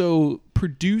also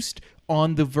produced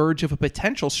on the verge of a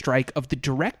potential strike of the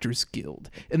Directors Guild.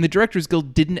 And the Directors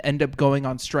Guild didn't end up going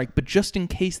on strike, but just in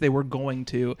case they were going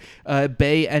to,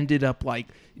 Bay ended up like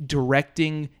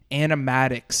directing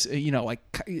animatics,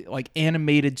 like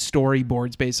animated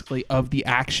storyboards basically of the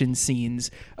action scenes,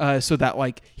 so that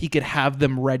like he could have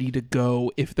them ready to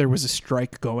go if there was a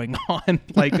strike going on.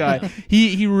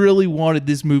 He really wanted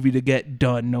this movie to get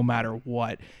done no matter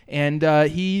what. And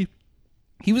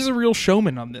he was a real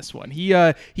showman on this one. He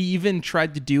even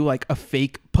tried to do like a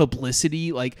fake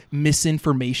publicity, like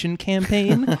misinformation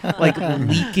campaign, like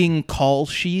leaking call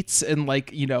sheets and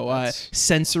like,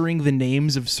 censoring the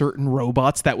names of certain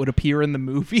robots that would appear in the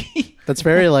movie. That's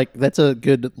very that's a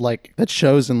good, that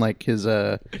shows in like his,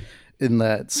 in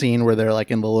that scene where they're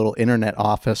like in the little internet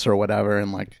office or whatever.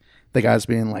 And like the guy's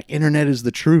being like, internet is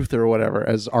the truth or whatever,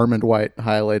 as Armand White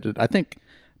highlighted. I think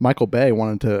Michael Bay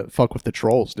wanted to fuck with the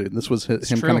trolls, dude. This was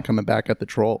him kind of coming back at the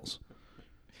trolls.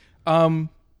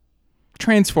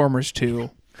 Transformers 2.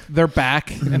 They're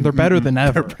back, and they're better than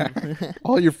ever.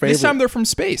 All your favorite. This time they're from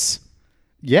space.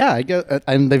 Yeah, I guess,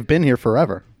 and they've been here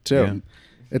forever, too. Yeah.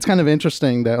 It's kind of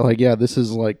interesting that, this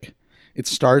is it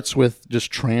starts with just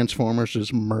Transformers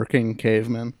just murking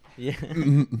cavemen. Yeah.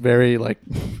 Very,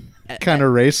 kind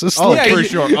of racist. Oh, for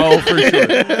sure.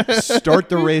 Start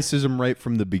the racism right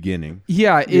from the beginning.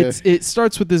 Yeah, it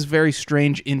starts with this very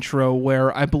strange intro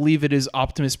where I believe it is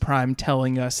Optimus Prime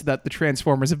telling us that the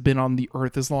Transformers have been on the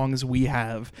Earth as long as we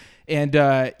have. And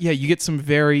you get some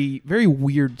very, very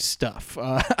weird stuff.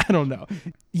 I don't know.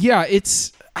 Yeah,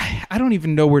 I don't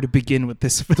even know where to begin with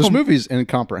this film. This movie's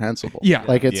incomprehensible. Yeah.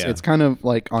 It's kind of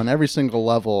on every single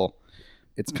level,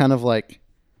 it's kind of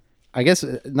I guess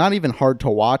not even hard to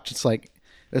watch. It's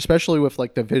especially with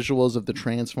the visuals of the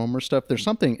Transformer stuff, there's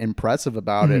something impressive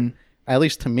about it, at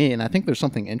least to me. And I think there's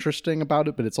something interesting about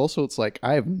it, but it's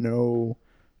I have no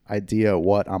idea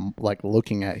what I'm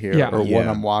looking at here what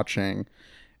I'm watching.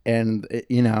 And,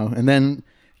 and then,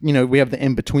 we have the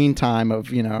in-between time of,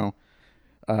 Shia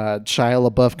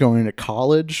LaBeouf going to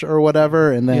college or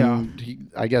whatever. And then he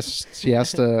just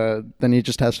has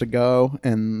to go.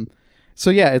 And so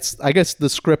I guess the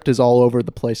script is all over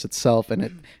the place itself,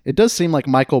 and it does seem like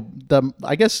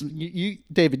I guess you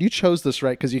David, you chose this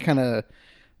right because you kind of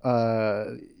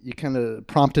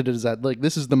prompted it as that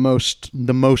this is the most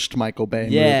Michael Bay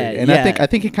movie, and I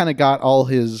think he kind of got all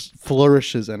his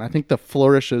flourishes in. I think the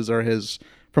flourishes are his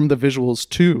from the visuals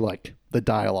too, the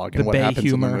dialogue and what happens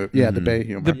humor. In the movie. Yeah, the Bay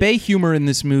humor. The Bay humor in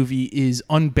this movie is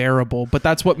unbearable, but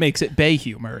that's what makes it Bay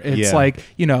humor. It's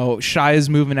Shia's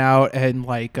moving out and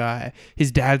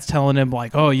his dad's telling him I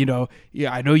know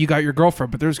you got your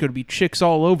girlfriend, but there's going to be chicks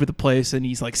all over the place, and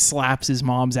he's slaps his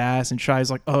mom's ass, and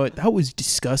Shia's oh, that was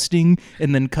disgusting,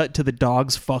 and then cut to the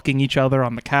dogs fucking each other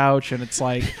on the couch, and it's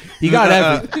you got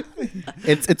everything.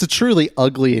 It's a truly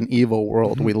ugly and evil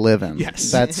world we live in.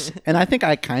 Yes. And I think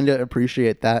I kind of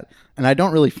appreciate that. And I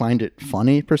don't really find it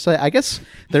funny per se. I guess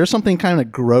there's something kind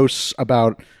of gross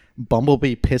about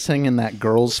Bumblebee pissing in that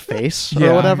girl's face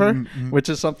or whatever, which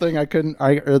is something I couldn't.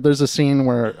 There's a scene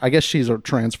where I guess she's a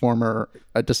Transformer,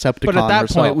 a Decepticon. But at that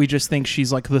herself. point, we just think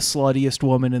she's the sluttiest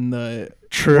woman in the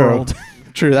world.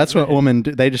 True. That's what women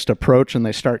do. They just approach and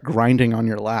they start grinding on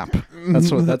your lap.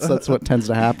 That's what tends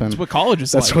to happen. That's what college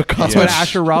is That's like. What college. That's what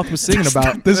Asher Roth was singing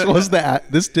about.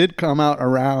 This did come out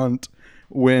around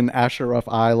when Asher Ruff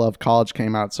I Love College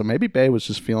came out. So maybe Bay was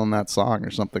just feeling that song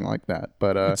or something like that.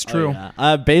 But it's true.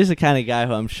 Bay's the kind of guy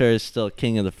who I'm sure is still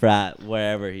king of the frat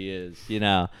wherever he is,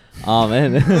 and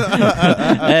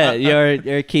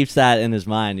your keeps that in his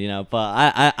mind,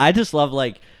 But I just love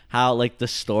like how like the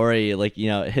story, like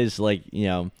his like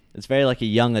it's very like a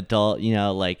young adult,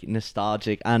 like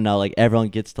nostalgic. I don't know, like everyone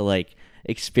gets to like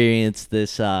experience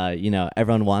this,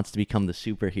 everyone wants to become the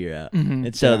superhero.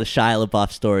 And so the Shia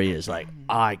LaBeouf story is like,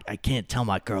 I can't tell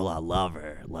my girl I love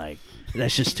her. Like,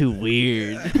 that's just too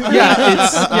weird.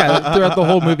 Throughout the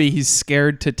whole movie, he's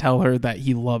scared to tell her that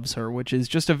he loves her, which is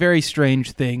just a very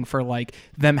strange thing for like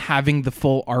them having the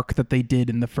full arc that they did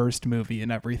in the first movie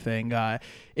and everything.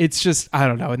 It's just, I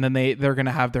don't know. And then they're going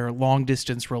to have their long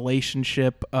distance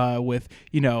relationship with,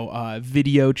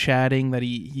 video chatting that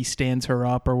he stands her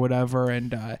up or whatever.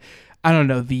 And I don't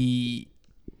know,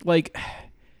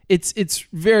 it's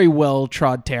very well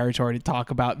trod territory to talk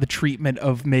about the treatment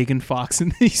of Megan Fox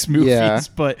in these movies,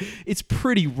 but it's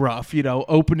pretty rough,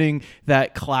 opening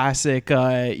that classic,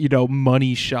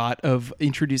 money shot of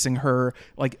introducing her,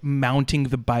 like mounting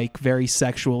the bike very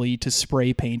sexually to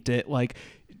spray paint it. Like,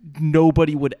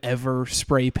 nobody would ever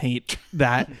spray paint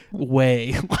that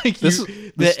way. Like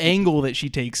the angle that she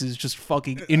takes is just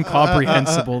fucking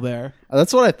incomprehensible there.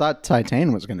 That's what I thought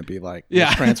Titan was going to be like.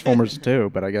 Yeah. Transformers 2,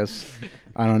 but I guess,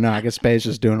 I don't know. I guess Bay's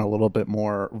just doing a little bit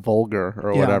more vulgar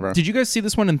or whatever. Did you guys see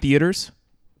this one in theaters?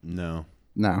 No.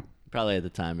 Probably at the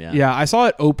time, yeah. Yeah, I saw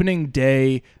it opening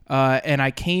day, and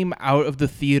I came out of the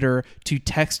theater to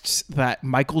texts that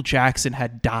Michael Jackson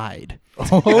had died.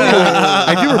 Oh,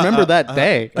 I do remember that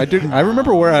day. I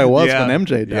remember where I was when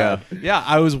MJ died. Yeah,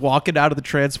 I was walking out of the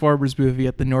Transformers movie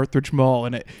at the Northridge Mall,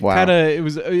 and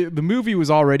the movie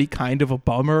was already kind of a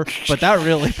bummer, but that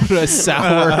really put a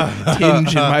sour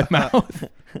tinge in my mouth.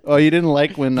 Oh, you didn't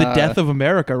like when the death of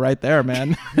America, right there,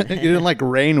 man. You didn't like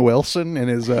Rainn Wilson and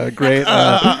his great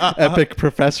epic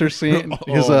professor scene.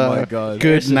 His my God.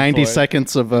 Good 90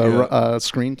 seconds of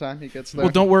screen time he gets there.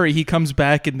 Well, don't worry, he comes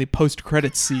back in the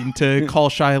post-credits scene to call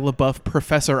Shia LaBeouf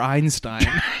Professor Einstein.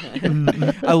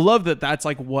 I love that. That's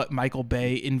like what Michael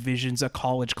Bay envisions a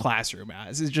college classroom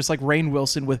as. It's just like Rainn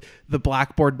Wilson with the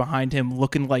blackboard behind him,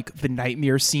 looking like the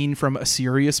nightmare scene from A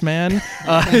Serious Man.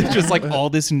 It's just like all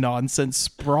this nonsense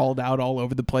sprawled out all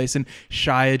over the place, and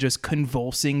Shia just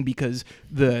convulsing because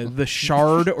the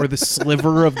shard or the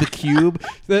sliver of the cube.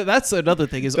 That's another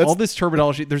thing, is all this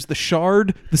terminology. There's the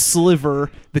shard, the sliver,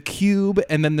 the cube,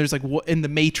 and then there's like in the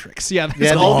Matrix. Yeah,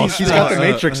 all these. He's got the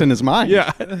Matrix in his mind.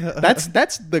 Yeah,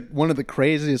 that's one of the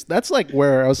craziest. That's like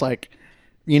where I was like,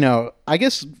 I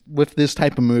guess with this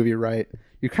type of movie, right?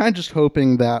 You're kind of just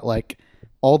hoping that like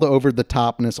all the over the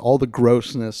topness, all the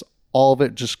grossness, all of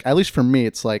it, just at least for me,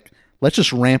 it's like, let's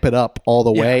just ramp it up all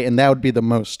the way, and that would be the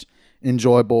most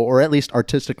enjoyable or at least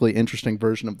artistically interesting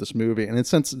version of this movie. And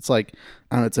since it's like,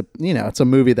 I don't know, it's a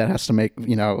movie that has to make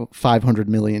 $500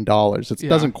 million. It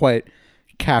doesn't quite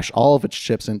cash all of its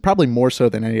chips in, probably more so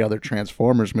than any other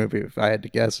Transformers movie, if I had to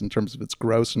guess, in terms of its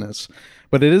grossness.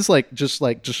 But it is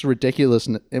just ridiculous,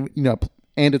 and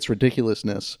its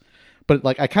ridiculousness. But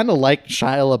like, I kind of like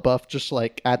Shia LaBeouf just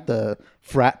like at the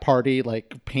frat party,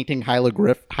 like painting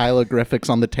hieroglyphics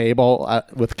on the table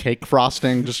with cake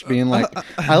frosting, just being like,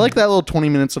 I like that little 20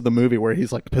 minutes of the movie where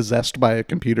he's like possessed by a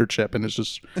computer chip and is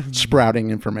just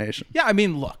sprouting information. Yeah, I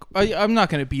mean, look, I'm not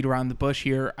going to beat around the bush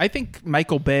here. I think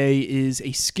Michael Bay is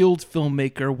a skilled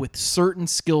filmmaker with certain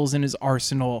skills in his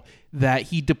arsenal that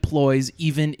he deploys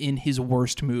even in his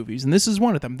worst movies. And this is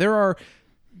one of them. There are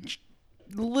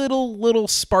little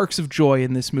sparks of joy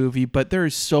in this movie, but there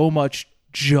is so much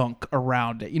junk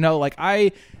around it. Like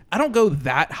I don't go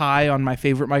that high on my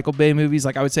favorite Michael Bay movies.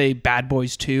 Like I would say Bad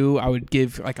Boys 2, I would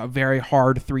give like a very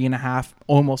hard 3.5,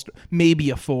 almost maybe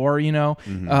a 4,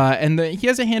 and he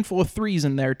has a handful of 3s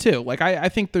in there too. Like I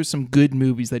think there's some good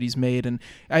movies that he's made, and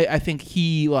I think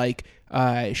he like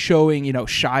showing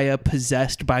Shia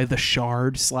possessed by the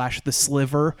shard / the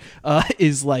sliver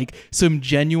is like some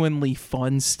genuinely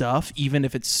fun stuff, even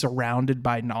if it's surrounded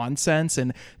by nonsense.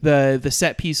 And the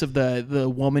set piece of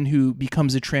the woman who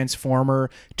becomes a transformer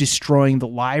destroying the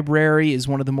library is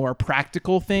one of the more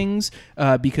practical things,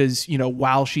 because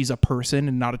while she's a person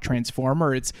and not a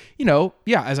transformer, it's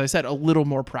as I said, a little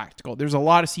more practical. There's a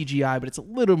lot of CGI, but it's a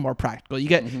little more practical. You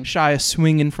get Shia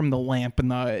swinging from the lamp in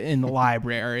the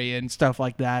library and stuff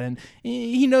like that, and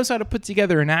he knows how to put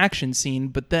together an action scene.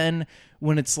 But then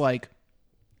when it's like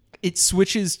it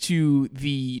switches to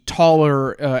the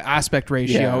taller aspect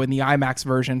ratio in the IMAX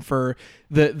version for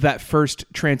that first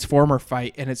Transformer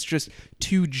fight, and it's just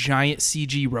two giant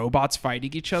CG robots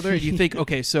fighting each other, and you think,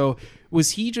 okay, so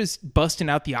was he just busting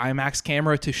out the IMAX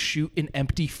camera to shoot an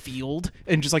empty field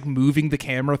and just like moving the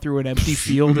camera through an empty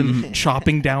field and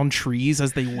chopping down trees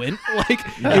as they went? Like,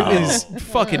 it was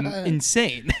fucking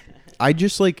insane. I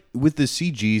just like with the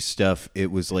CG stuff,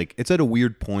 it was like it's at a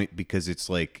weird point because it's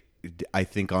like I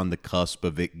think on the cusp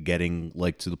of it getting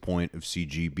like to the point of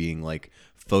CG being like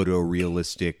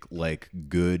photorealistic, like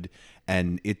good,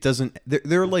 and it doesn't.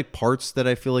 There are like parts that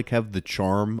I feel like have the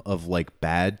charm of like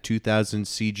bad 2000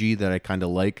 CG that I kind of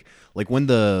like when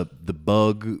the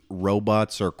bug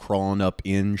robots are crawling up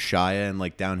in Shia and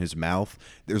like down his mouth.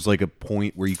 There's like a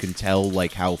point where you can tell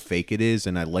like how fake it is,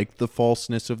 and I like the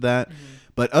falseness of that.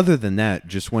 But other than that,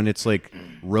 just when it's like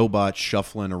robots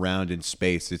shuffling around in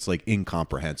space, it's like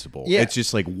incomprehensible. Yeah. It's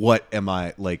just like, what am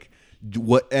I like?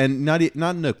 What? And not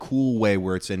in a cool way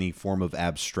where it's any form of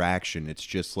abstraction. It's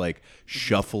just like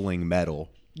shuffling metal.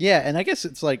 Yeah, and I guess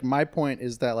it's like my point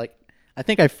is that like I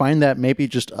think I find that maybe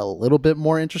just a little bit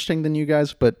more interesting than you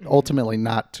guys, but ultimately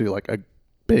not to like a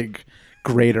big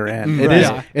greater end.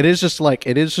 It is just like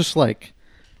it's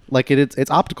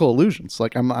optical illusions.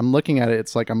 Like I'm looking at it,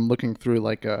 it's like I'm looking through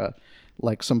like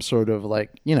some sort of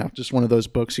like, you know, just one of those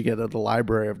books you get at the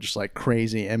library of just like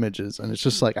crazy images, and it's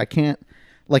just like I can't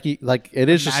like it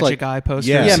is just magic like eye posters.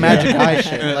 Yeah, magic eye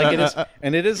shit. Like it is,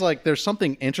 and it is like there's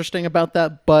something interesting about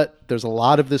that, but there's a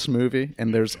lot of this movie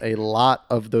and there's a lot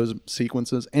of those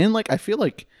sequences, and like I feel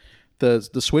like the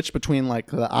switch between like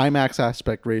the IMAX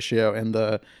aspect ratio and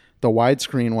the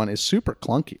widescreen one is super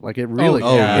clunky. Like it really,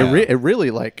 it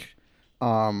really like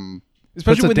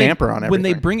especially puts a when damper they, on everything. when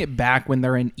they bring it back when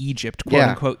they're in Egypt, quote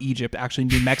unquote Egypt, actually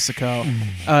New Mexico.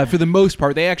 For the most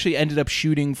part, they actually ended up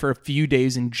shooting for a few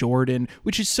days in Jordan,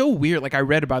 which is so weird. Like I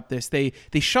read about this, they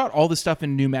shot all the stuff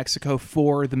in New Mexico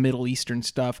for the Middle Eastern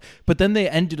stuff, but then they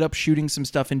ended up shooting some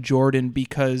stuff in Jordan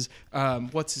because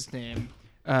what's his name?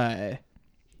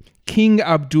 King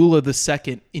Abdullah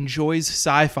II enjoys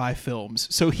sci-fi films,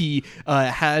 so he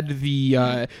had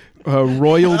the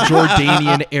Royal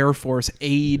Jordanian Air Force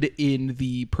aid in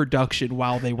the production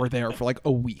while they were there for like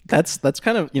a week. That's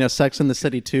kind of, you know, Sex and the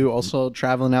City too, also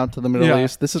traveling out to the Middle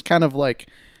East. This is kind of like,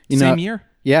 you know, same year.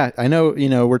 Yeah, I know. You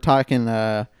know, we're talking.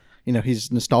 You know,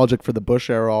 he's nostalgic for the Bush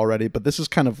era already, but this is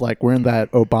kind of like we're in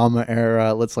that Obama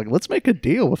era. Let's make a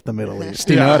deal with the Middle East.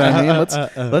 You know what I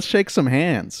mean? Let's shake some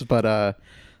hands. But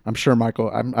I'm sure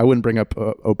I wouldn't bring up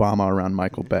Obama around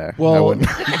Michael Bay. Well,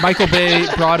 Michael Bay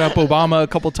brought up Obama a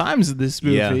couple times in this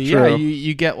movie. Yeah,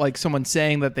 you get like someone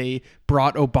saying that they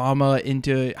brought Obama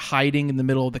into hiding in the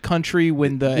middle of the country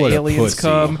when the aliens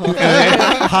come.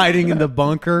 Hiding in the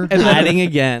bunker. And then hiding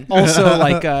again. Also,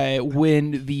 like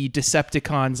when the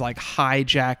Decepticons like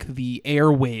hijack the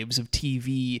airwaves of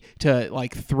TV to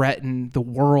like threaten the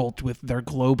world with their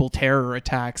global terror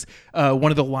attacks.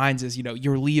 One of the lines is, you know,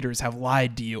 your leaders have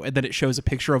lied to you, and then it shows a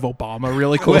picture of Obama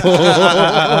really quick.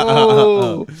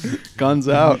 Guns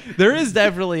out. There is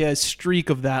definitely a streak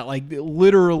of that. Like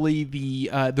literally,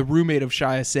 the roommate of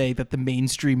Shia say that the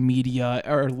mainstream media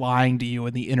are lying to you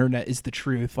and the internet is the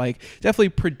truth. Like definitely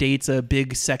predates a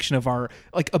big section of our,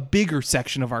 like a bigger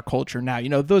section of our culture now. You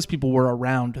know, those people were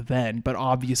around then, but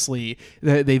obviously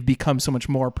they've become so much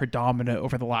more predominant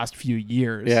over the last few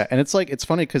years. Yeah, and it's like it's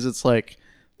funny because it's like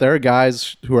there are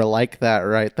guys who are like that,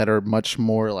 right? That are much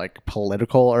more like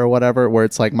political or whatever. Where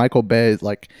it's like Michael Bay,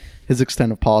 like his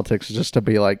extent of politics is just to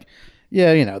be like,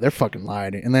 yeah, you know, they're fucking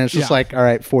lying. And then it's just like, all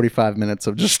right, 45 minutes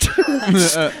of just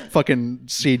fucking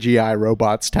CGI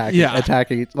robots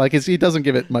attacking. Like he doesn't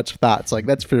give it much thought. It's like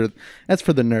that's for the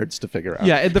nerds to figure out.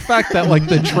 Yeah, and the fact that like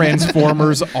the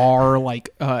Transformers are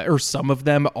like, or some of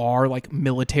them are like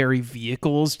military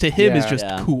vehicles to him is just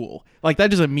cool. Like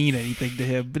that doesn't mean anything to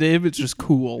him, but to him it's just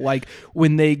cool. Like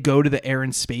when they go to the Air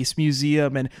and Space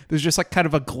Museum and there's just like kind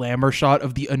of a glamour shot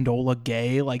of the Enola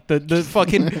Gay, like the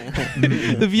fucking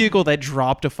the vehicle that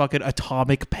dropped a fucking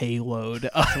atomic payload,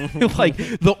 like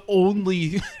the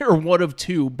only or one of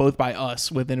two, both by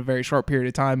us within a very short period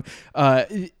of time,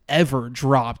 ever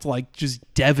dropped, like just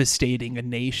devastating a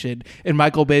nation. And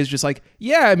Michael Bay is just like,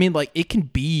 yeah, I mean, like it can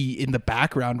be in the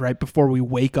background right before we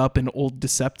wake up an old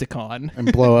Decepticon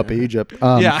and blow up Egypt.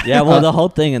 Yeah, well, the whole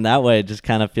thing in that way just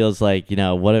kind of feels like, you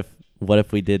know, what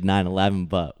if we did 9/11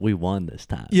 but we won this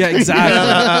time? Yeah,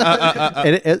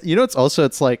 exactly. And you know,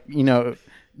 it's like, you know,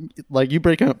 like you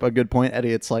break up a good point,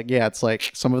 Eddie. It's like, yeah, it's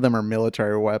like some of them are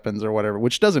military weapons or whatever,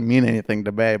 which doesn't mean anything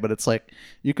to Bay, but it's like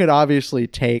you could obviously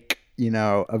take, you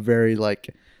know, a very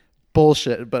like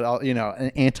bullshit, but you know,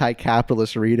 an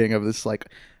anti-capitalist reading of this like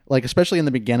like especially in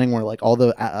the beginning where like all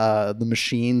the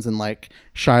machines and like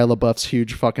Shia LaBeouf's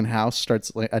huge fucking house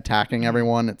starts like attacking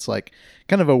everyone. It's like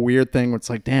kind of a weird thing where it's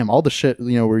like, damn, all the shit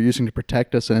we're using to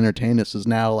protect us and entertain us is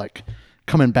now like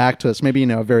coming back to us. Maybe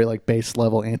a very like base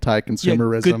level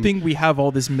anti-consumerism. Good thing we have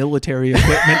all this military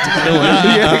equipment to kill it.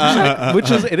 Yeah,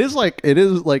 which is it is like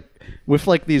with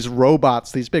like these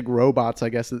robots, these big robots. I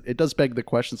guess it does beg the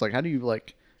questions like, how do you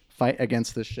like fight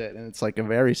against this shit? And it's like a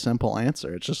very simple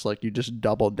answer. It's just like you just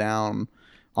double down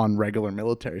on regular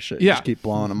military shit. You just keep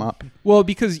blowing them up. Well,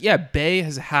 because Bay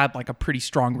has had like a pretty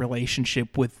strong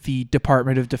relationship with the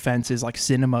Department of Defense's like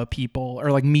cinema people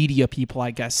or like media people, I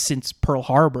guess, since Pearl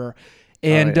Harbor.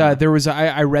 And there was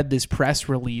I read this press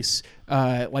release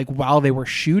like while they were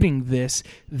shooting this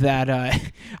that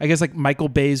I guess like Michael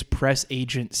Bay's press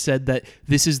agent said that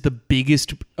this is the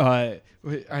biggest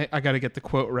I got to get the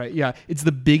quote right. Yeah, it's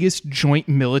the biggest joint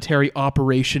military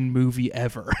operation movie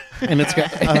ever. And it's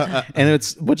got, and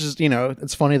it's which is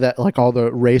it's funny that like all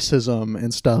the racism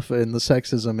and stuff and the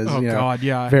sexism is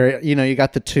very you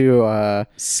got the two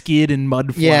Skid and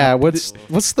Mudflap. Yeah, what's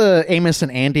the Amos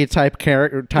and Andy type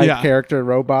character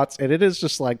robots? And it is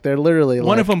just like they're literally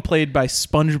one of them played by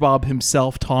SpongeBob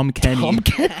himself, Tom Kenny.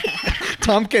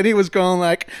 Tom Kenny was going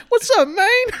like, "What's up, man?"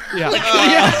 Yeah.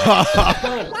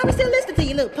 Why we still listening to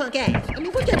you, little punk ass? I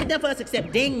mean, what you have done for us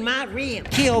except ding my rim?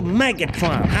 Kill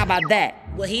Megatron. How about that?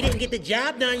 Well, he didn't get the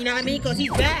job done, you know what I mean? Because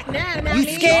he's back now, you know what I You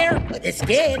mean? scared? It's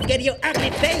scared. Scared of your ugly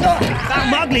face.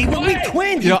 I'm ugly. Well, we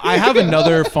twins. I have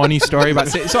another funny story about.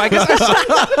 So I guess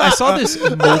I saw this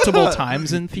multiple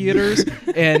times in theaters,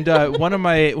 and one of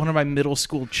my middle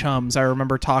school chums, I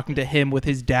remember talking to him with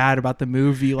his dad about the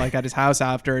movie, like at his house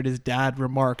after, and his dad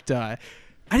remarked, "I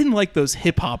didn't like those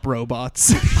hip hop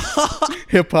robots."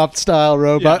 Hip hop style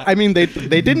robot. Yeah. I mean, they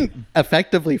didn't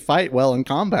effectively fight well in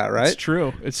combat, right? It's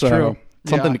true. It's true.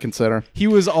 Something to consider. He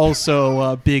was also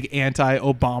a big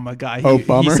anti-Obama guy.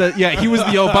 Obama? He said, he was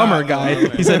the Obama guy.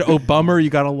 He said, "Oh, bummer,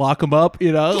 you got to lock him up."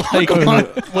 Like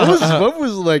what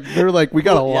was like? They're like, we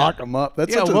gotta lock him up.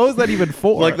 That's what was that even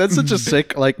for? Like that's such a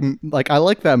sick like I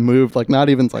like that move. Like not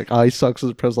even like he sucks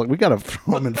as a president. Like we gotta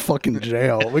throw him in fucking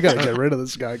jail. We gotta get rid of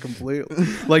this guy completely.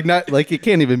 Like not like he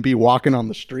can't even be walking on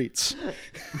the streets.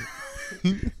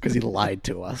 Because he lied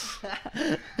to us.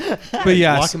 But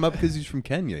yeah, lock him up because he's from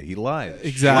Kenya. He lied.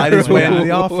 Exactly. Lied his way into the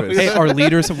office. Hey, our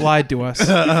leaders have lied to us.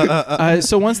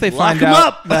 So once they find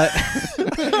out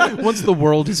that once the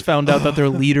world has found out that their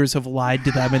leaders have lied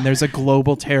to them, and there's a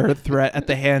global terror threat at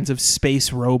the hands of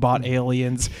space robot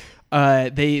aliens.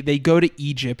 They go to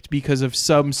Egypt because of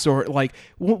some sort like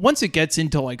once it gets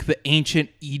into like the ancient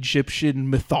Egyptian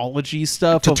mythology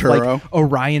stuff of like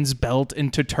Orion's belt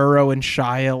and Totoro and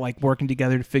Shia like working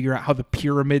together to figure out how the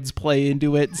pyramids play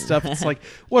into it and stuff. It's like,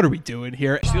 what are we doing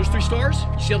here? See those three stars?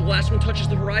 You see how the last one touches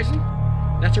the horizon?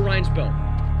 That's Orion's belt.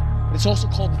 It's also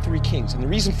called the Three Kings, and the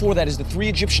reason for that is the three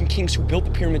Egyptian kings who built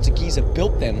the pyramids of Giza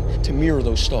built them to mirror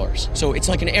those stars. So it's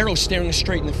like an arrow staring us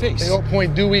straight in the face. They all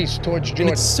point due east towards Jordan.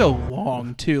 And it's so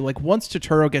long, too. Like, once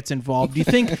Totoro gets involved, you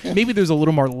think maybe there's a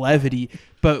little more levity,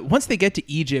 but once they get to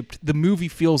Egypt, the movie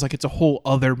feels like it's a whole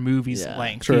other movie's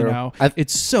length, True.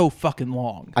 It's so fucking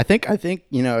long. I think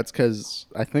it's because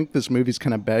I think this movie's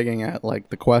kind of begging at, like,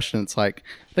 the question. It's like,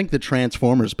 I think the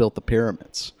Transformers built the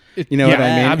pyramids. You know what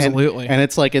I mean? Absolutely. And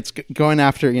it's like it's going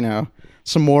after,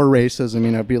 some more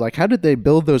racism, be like, how did they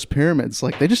build those pyramids?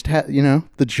 Like they just had,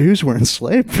 the Jews were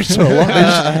enslaved for so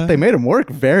long. They made them work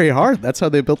very hard. That's how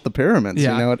they built the pyramids.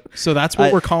 Yeah. So that's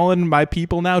what we're calling my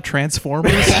people now,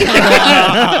 Transformers.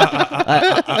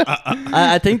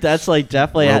 I think that's like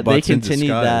definitely they continue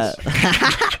that.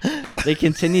 They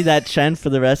continue that trend for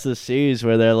the rest of the series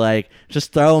where they're like,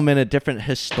 just throw them in a different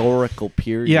historical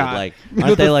period. Yeah. Like,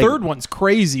 the third one's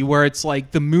crazy where it's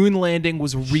like the moon landing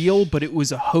was real, but it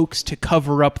was a hoax to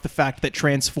cover up the fact that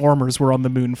Transformers were on the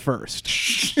moon first.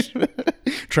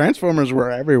 Transformers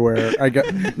were everywhere.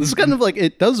 This is kind of like,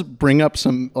 it does bring up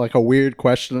some like a weird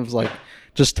question of like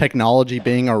just technology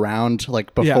being around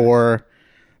like before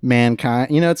mankind.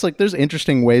 It's like there's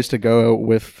interesting ways to go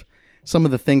with some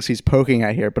of the things he's poking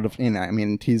at here, but if,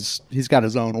 he's got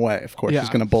his own way. Of course, he's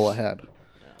going to bull ahead.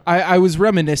 I was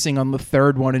reminiscing on the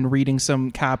third one and reading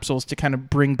some capsules to kind of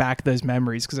bring back those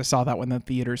memories because I saw that one in the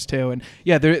theaters too. And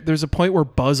there's a point where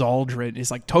Buzz Aldrin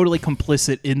is like totally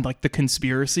complicit in like the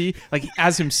conspiracy, like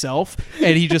as himself,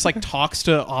 and he just like talks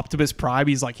to Optimus Prime.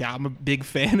 He's like, "Yeah, I'm a big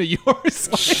fan of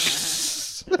yours."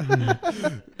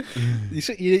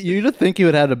 You'd think he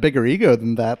would have had a bigger ego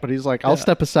than that, but he's like, I'll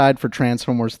step aside for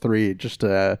Transformers 3 just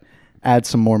to add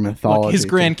some more mythology. Look, his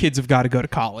grandkids have got to go to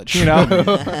college, you know?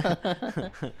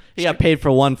 He got paid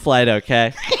for one flight,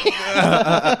 okay?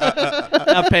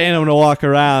 Not paying him to walk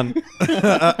around.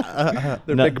 They're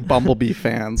big Bumblebee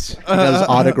fans. He does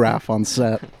autograph on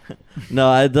set.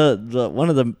 No, the one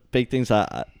of the big things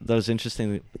that was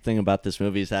interesting thing about this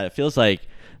movie is that it feels like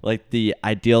the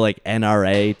ideal like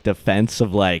NRA defense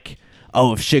of like,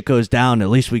 oh, if shit goes down, at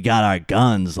least we got our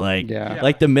guns. Like,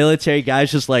 like the military guys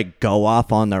just like go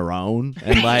off on their own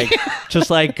and like just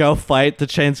like go fight the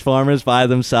Transformers by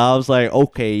themselves. Like,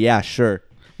 okay, yeah, sure.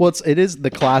 Well, it is the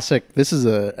classic. This is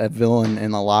a villain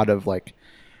in a lot of like,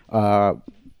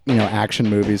 action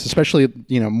movies, especially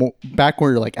back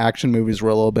where like action movies were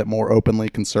a little bit more openly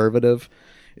conservative.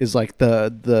 Is like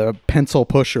the pencil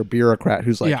pusher bureaucrat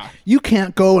who's like, you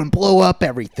can't go and blow up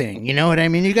everything. You know what I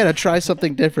mean? You got to try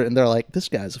something different. And they're like, this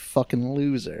guy's a fucking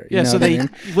loser. You know so they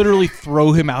literally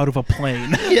throw him out of a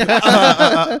plane.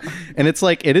 And it's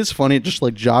like, it is funny. Just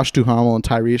like Josh Duhamel and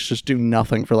Tyrese just do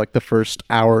nothing for like the first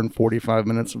hour and 45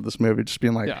 minutes of this movie. Just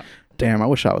being like, damn, I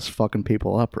wish I was fucking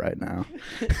people up right now.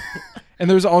 And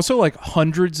there's also like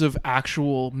hundreds of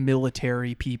actual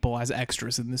military people as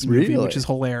extras in this movie, which is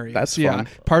hilarious. That's fun.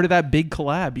 Part of that big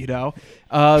collab, you know.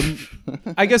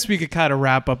 I guess we could kind of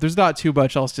wrap up. There's not too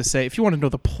much else to say. If you want to know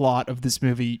the plot of this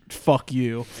movie, fuck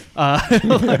you.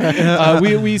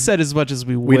 We said as much as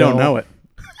we will. We don't know it.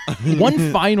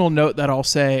 One final note that I'll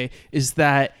say is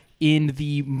that in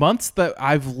the months that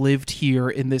I've lived here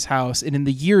in this house and in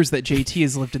the years that JT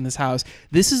has lived in this house,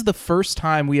 this is the first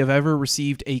time we have ever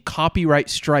received a copyright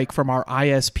strike from our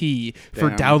ISP for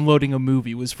downloading a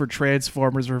movie. It was for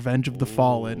Transformers Revenge of the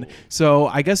Fallen. So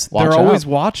I guess they're always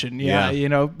watching.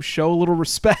 Show a little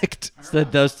respect. It's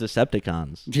those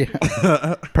Decepticons.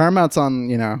 Yeah. Paramount's on,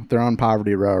 they're on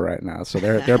poverty row right now. So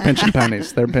they're pinching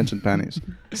pennies. They're pinching pennies.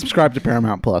 Subscribe to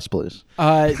Paramount Plus, please.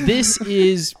 This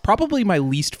is probably my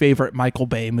least favorite Michael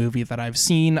Bay movie that I've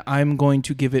seen. I'm going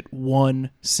to give it one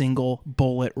single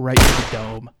bullet right to the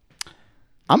dome.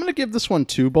 I'm going to give this one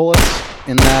 2 bullets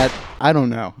in that, I don't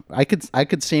know. I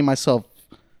could see myself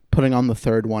putting on the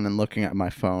third one and looking at my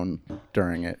phone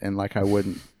during it, and like it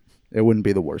wouldn't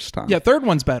be the worst time. Yeah, third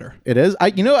one's better. It is.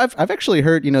 I've actually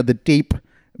heard, the deep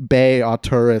Bay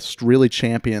auteurist really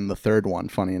championed the third one,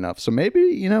 funny enough. So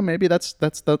maybe that's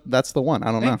the one.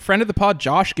 I don't know. Friend of the pod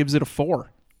Josh gives it a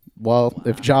 4. Well,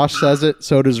 if Josh says it,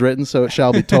 so it is written, so it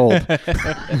shall be told.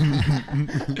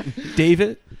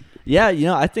 David?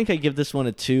 Yeah, I think I give this one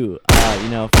a 2.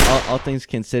 All things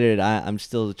considered, I'm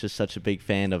still just such a big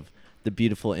fan of the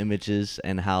beautiful images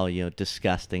and how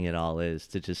disgusting it all is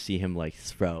to just see him like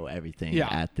throw everything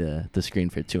at the screen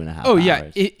for 2.5 hours. Oh yeah,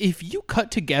 if you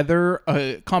cut together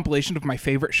a compilation of my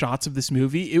favorite shots of this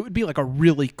movie, it would be like a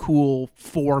really cool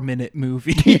 4-minute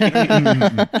movie.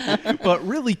 But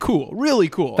really cool.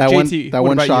 That JT,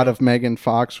 one shot of Megan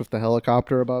Fox with the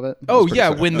helicopter above it. Oh yeah,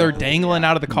 when they're dangling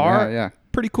out of the car. Yeah.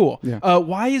 Pretty cool. Yeah.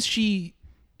 Why does she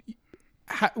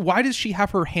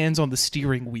have her hands on the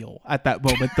steering wheel at that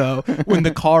moment, though, when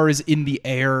the car is in the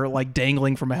air, like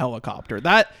dangling from a helicopter?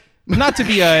 That not to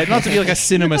be like a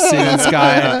Cinema Sins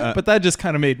guy, but that just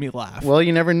kind of made me laugh. Well,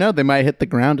 you never know; they might hit the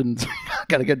ground and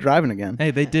gotta get driving again.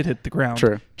 Hey, they did hit the ground.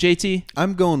 True. JT,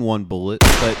 I'm going 1 bullet,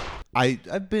 but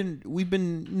we've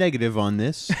been negative on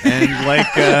this, and like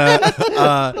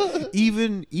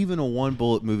even a 1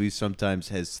 bullet movie sometimes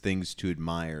has things to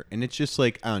admire, and it's just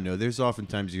like, I don't know, there's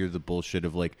oftentimes you hear the bullshit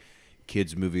of like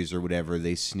kids movies or whatever,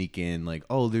 they sneak in like,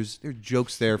 oh, there's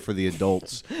jokes there for the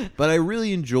adults, but I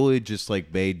really enjoyed just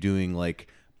like Bay doing like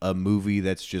a movie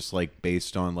that's just like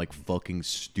based on like fucking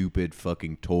stupid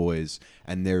fucking toys,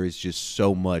 and there is just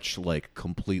so much like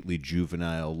completely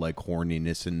juvenile like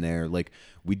horniness in there. Like,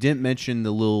 we didn't mention the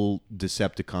little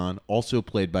Decepticon, also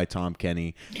played by Tom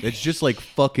Kenny, that's just like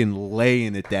fucking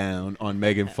laying it down on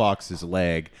Megan Fox's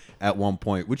leg at one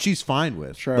point, which she's fine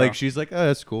with. Sure. Like, she's like, oh,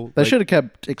 that's cool. They Like, should have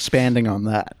kept expanding on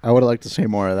that. I would have liked to see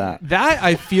more of that. that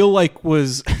I feel like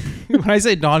was when I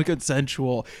say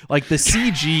non-consensual, like the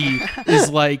CG is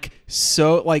like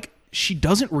so like she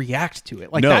doesn't react to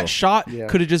it. Like that shot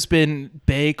could have just been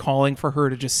Bay calling for her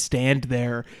to just stand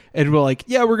there, and we're like,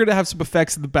 yeah, we're gonna have some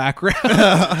effects in the background.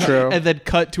 True. And then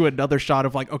cut to another shot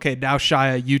of like, okay, now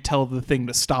Shia, you tell the thing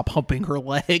to stop humping her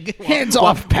leg. Hands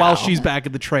off, pal. While she's back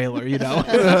in the trailer,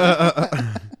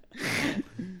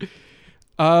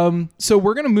 So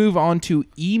we're going to move on to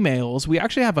emails. We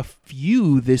actually have a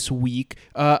few this week.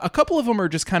 A couple of them are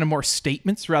just kind of more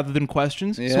statements rather than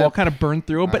questions. Yeah. So I'll kind of burn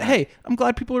through them. But hey, I'm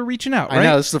glad people are reaching out, right? I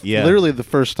know. This is literally the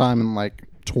first time in like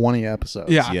 20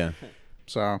 episodes. Yeah.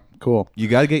 So Cool. You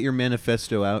got to get your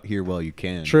manifesto out here while you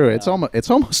can. True. It's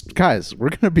almost, guys, we're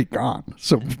going to be gone.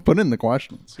 So put in the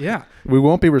questions. Yeah. We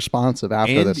won't be responsive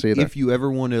after this either. If you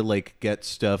ever want to like get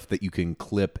stuff that you can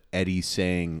clip Eddie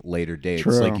saying later dates,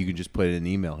 True. like you can just put it in an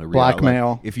email.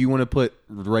 Blackmail. If you want to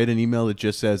write an email that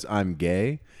just says I'm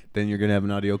gay, then you're going to have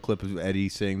an audio clip of Eddie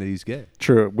saying that he's gay.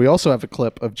 True. We also have a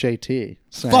clip of JT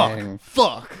saying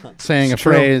saying It's a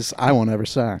true. phrase I will never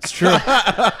say. It's true.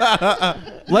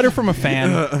 Letter from a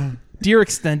fan. Dear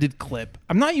extended clip,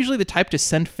 I'm not usually the type to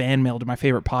send fan mail to my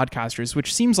favorite podcasters,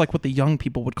 which seems like what the young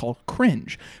people would call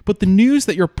cringe. But the news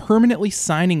that you're permanently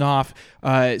signing off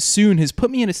soon has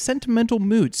put me in a sentimental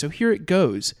mood, so here it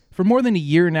goes. For more than a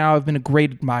year now, I've been a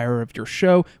great admirer of your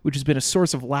show, which has been a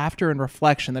source of laughter and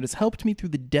reflection that has helped me through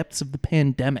the depths of the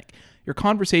pandemic. Your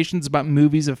conversations about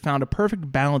movies have found a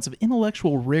perfect balance of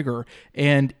intellectual rigor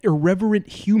and irreverent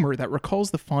humor that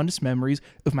recalls the fondest memories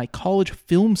of my college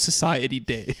film society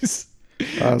days.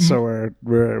 So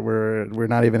we're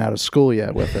not even out of school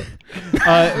yet with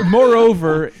it.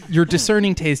 Moreover, your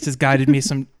discerning taste has guided me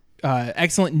some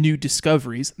excellent new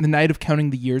discoveries. The Night of Counting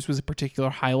the Years was a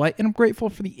particular highlight, and I'm grateful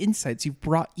for the insights you've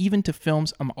brought even to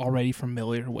films I'm already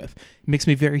familiar with. It makes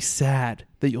me very sad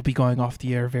that you'll be going off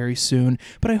the air very soon,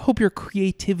 but I hope your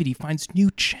creativity finds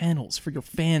new channels for your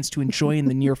fans to enjoy in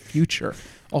the near future.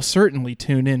 I'll certainly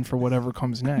tune in for whatever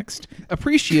comes next.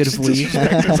 Appreciatively,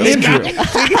 Andrew.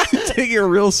 Taking a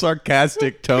real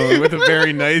sarcastic tone with a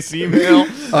very nice email.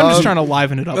 I'm just trying to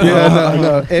liven it up. Yeah,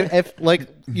 no. If like,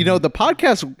 you know, the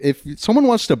podcast, if someone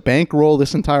wants to bankroll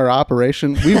this entire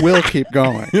operation, we will keep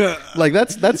going. Like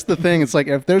that's the thing. It's like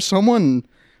if there's someone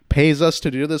pays us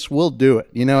to do this, we'll do it.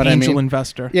 You know what I mean? Angel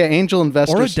investor. Yeah, angel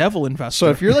investor. Or a devil investor. So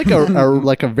if you're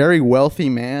like a very wealthy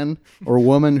man or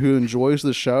woman who enjoys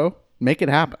the show, make it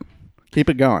happen. Keep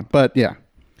it going. But yeah.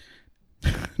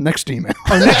 Next email.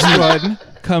 Our next one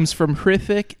comes from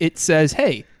Hrithik. It says,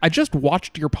 hey, I just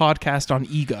watched your podcast on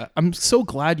Ega. I'm so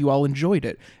glad you all enjoyed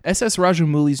it. S.S.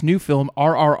 Rajamouli's new film,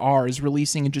 RRR, is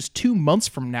releasing in just 2 months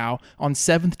from now on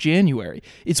 7th January.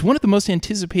 It's one of the most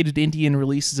anticipated Indian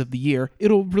releases of the year.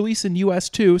 It'll release in US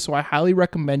too, so I highly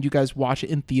recommend you guys watch it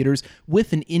in theaters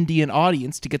with an Indian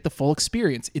audience to get the full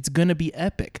experience. It's gonna be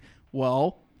epic.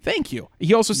 Well, thank you.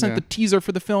 He also sent the teaser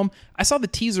for the film. I saw the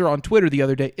teaser on Twitter the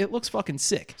other day. It looks fucking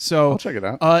sick. So I'll check it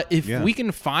out. If we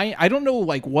can find, I don't know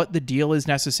like what the deal is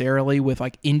necessarily with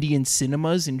like Indian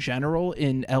cinemas in general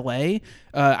in LA.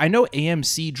 I know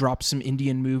AMC drops some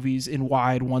Indian movies in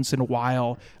wide once in a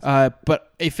while.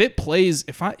 But if it plays,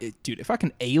 if I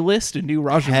can A-list a new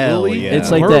Rajamouli, it's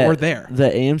like we're there.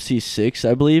 The AMC 6,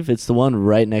 I believe, it's the one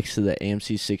right next to the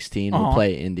AMC 16 will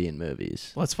play Indian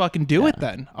movies. Let's fucking do it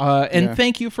then. And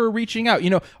thank you for reaching out.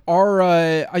 You know, our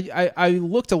I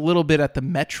looked a little bit at the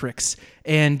metrics,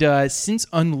 and since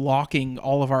unlocking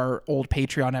all of our old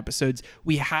Patreon episodes,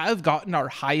 we have gotten our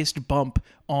highest bump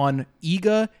on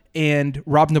Ega and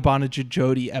Rob Nabanajit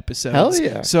Jodi episodes. Hell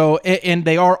yeah. So, and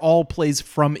they are all plays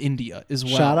from India as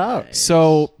well. Shout out.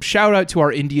 So shout out to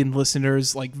our Indian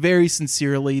listeners, like very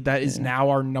sincerely. That is now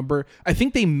our number. I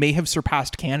think they may have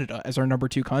surpassed Canada as our number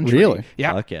 2 country. Really?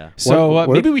 Yeah. Fuck yeah. So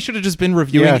maybe we should have just been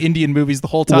reviewing Indian movies the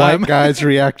whole time. White guys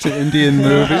react to Indian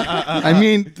movies. I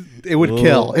mean, it would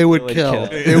kill. It would kill.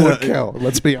 It would kill.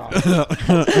 Let's be honest.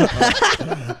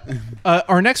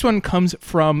 Our next one comes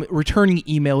from returning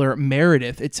emailer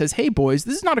Meredith. It says, hey boys,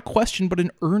 this is not a question but an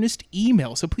earnest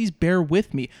email, so please bear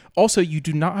with me. Also, you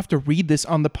do not have to read this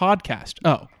on the podcast.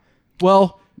 Oh,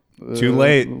 well. Too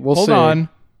late. Hold on.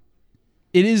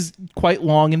 It is quite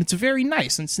long and it's very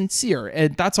nice and sincere,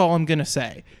 and that's all I'm going to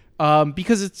say.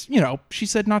 Because it's, you know, she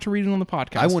said not to read it on the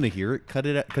podcast. I want to hear it. Cut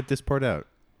this part out.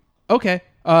 Okay.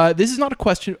 This is not a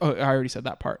question. Oh, I already said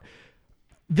that part.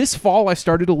 This fall, I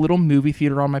started a little movie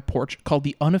theater on my porch called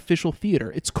The Unofficial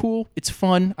Theater. It's cool. It's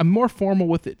fun. I'm more formal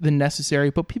with it than necessary,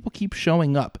 but people keep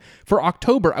showing up. For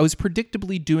October, I was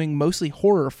predictably doing mostly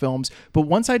horror films, but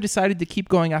once I decided to keep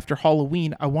going after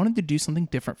Halloween, I wanted to do something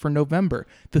different for November.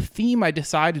 The theme I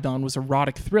decided on was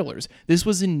erotic thrillers. This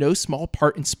was in no small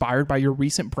part inspired by your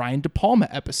recent Brian De Palma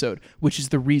episode, which is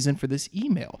the reason for this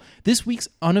email. This week's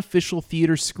Unofficial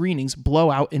Theater screenings,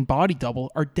 Blowout and Body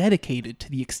Double, are dedicated to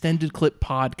the Extended Clip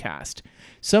podcast.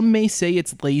 Some may say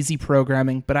it's lazy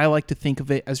programming, but I like to think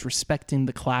of it as respecting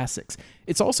the classics.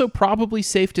 It's also probably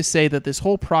safe to say that this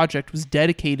whole project was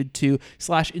dedicated to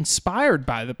 / inspired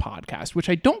by the podcast, which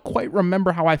I don't quite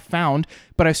remember how I found,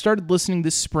 but I started listening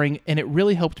this spring and it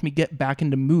really helped me get back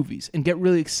into movies and get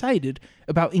really excited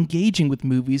about engaging with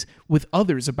movies with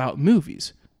others about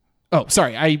movies. Oh,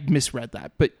 sorry, I misread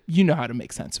that, but you know how to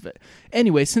make sense of it.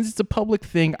 Anyway, since it's a public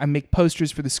thing, I make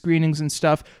posters for the screenings and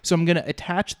stuff, so I'm going to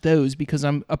attach those because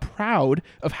I'm proud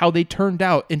of how they turned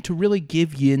out and to really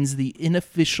give yins the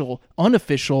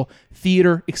unofficial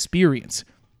theater experience.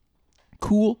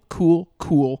 Cool.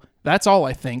 That's all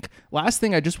I think. Last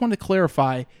thing, I just want to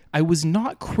clarify, I was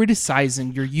not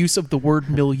criticizing your use of the word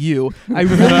milieu. I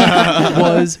really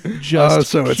was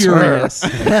just curious.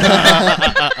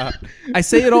 I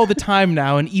say it all the time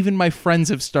now, and even my friends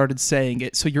have started saying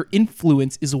it, so your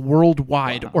influence is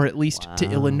worldwide, or at least to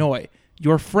Illinois.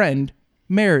 Your friend,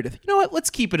 Meredith. You know what? Let's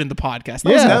keep it in the podcast.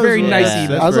 That was a very nice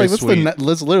email. I was like, that's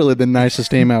literally the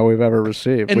nicest email we've ever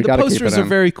received. And we the posters are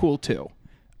very cool, too.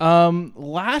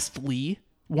 Lastly,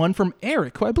 one from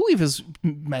Eric, who I believe has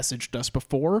messaged us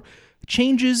before.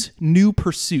 Changes, new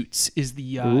pursuits is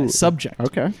the subject.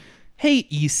 Okay. Hey,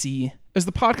 EC. As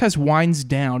the podcast winds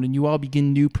down and you all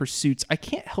begin new pursuits, I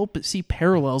can't help but see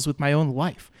parallels with my own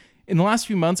life. In the last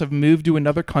few months, I've moved to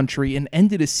another country and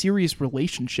ended a serious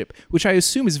relationship, which I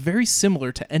assume is very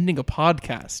similar to ending a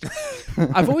podcast.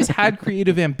 I've always had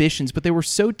creative ambitions, but they were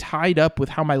so tied up with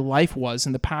how my life was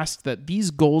in the past that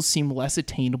these goals seem less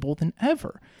attainable than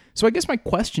ever. So I guess my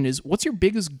question is, what's your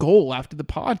biggest goal after the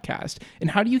podcast?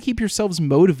 And how do you keep yourselves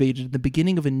motivated at the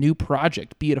beginning of a new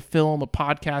project, be it a film, a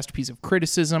podcast, piece of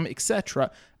criticism,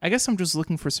 etc.? I guess I'm just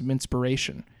looking for some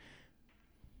inspiration.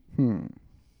 Have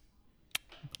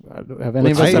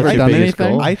any of us ever done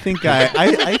anything? I think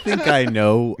I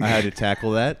know how to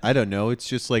tackle that. I don't know. It's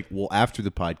just like, well, after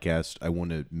the podcast, I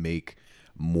want to make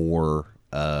more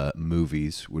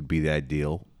movies would be the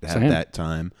ideal. Have that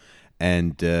time.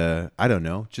 And I don't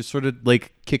know, just sort of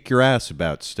like kick your ass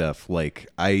about stuff. Like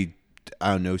I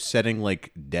don't know, setting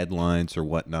like deadlines or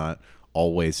whatnot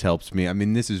always helps me. I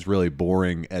mean, this is really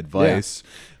boring advice.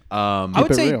 I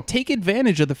would say take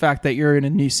advantage of the fact that you're in a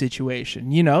new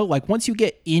situation. You know, like once you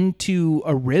get into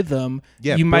a rhythm,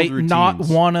 you might not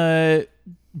want to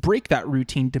break that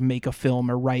routine to make a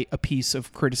film or write a piece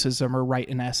of criticism or write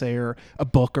an essay or a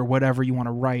book or whatever you want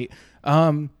to write.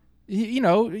 You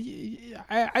know,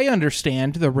 I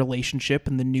understand the relationship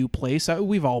and the new place.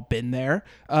 We've all been there.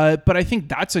 But I think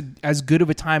that's as good of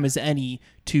a time as any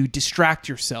to distract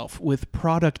yourself with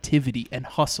productivity and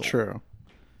hustle. True.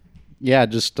 Yeah,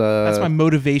 just... that's my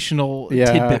motivational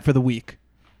tidbit for the week.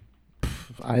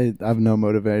 I have no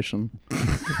motivation.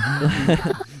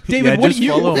 David, what just do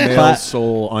you follow Male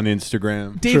Soul on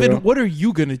Instagram? David, what are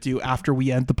you gonna do after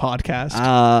we end the podcast?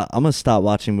 I'm gonna stop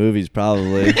watching movies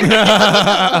probably.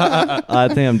 I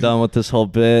think I'm done with this whole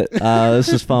bit.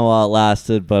 This was fun while it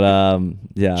lasted, but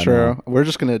yeah. True. No. We're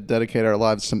just gonna dedicate our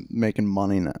lives to making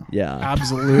money now. Yeah,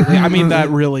 absolutely. I mean, that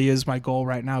really is my goal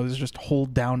right now. Is just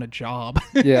hold down a job.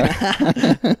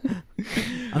 Yeah.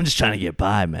 I'm just trying to get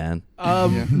by, man.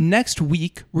 Next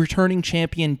week, returning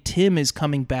champion Tim is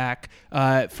coming back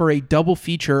for a double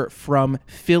feature from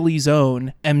Philly's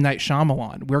own M. Night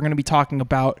Shyamalan. We're going to be talking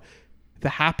about The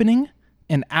Happening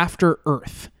and After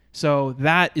Earth. So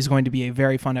that is going to be a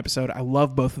very fun episode. I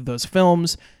love both of those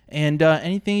films. And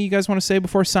anything you guys want to say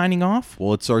before signing off?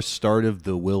 Well, it's our start of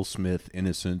the Will Smith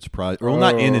Innocence project. Well,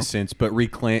 not Innocence, but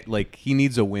reclaim. Like he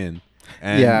needs a win,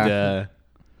 and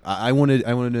I wanted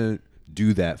to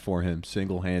do that for him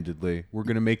single-handedly. We're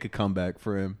gonna make a comeback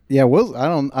for him. Yeah, Will. I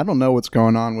don't know what's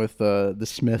going on with the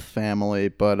Smith family,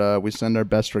 but we send our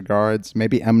best regards.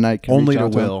 Maybe M. Night can only reach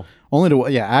out to Will. Only to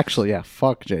yeah, actually, yeah.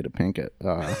 Fuck Jada Pinkett.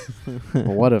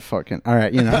 What a fucking. All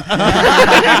right, you know.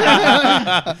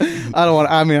 I don't want.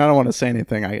 I don't want to say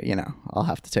anything. I'll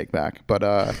have to take back. But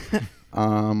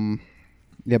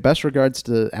yeah. Best regards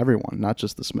to everyone, not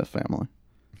just the Smith family.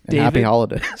 And David, happy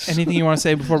holidays. Anything you want to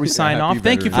say before we sign off?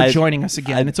 Thank you for joining us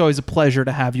again. It's always a pleasure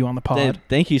to have you on the pod.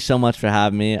 Thank you so much for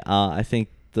having me. I think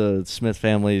the Smith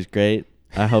family is great.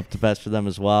 I hope the best for them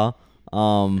as well.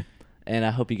 And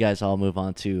I hope you guys all move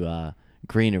on to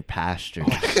greener pastures.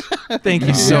 Thank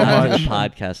you so much.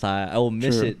 Podcast. I will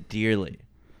miss it dearly.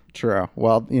 True.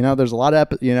 Well, there's a lot of,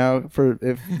 for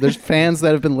if there's fans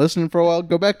that have been listening for a while,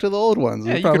 go back to the old ones.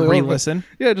 Yeah, you can re-listen.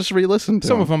 Yeah, just re-listen to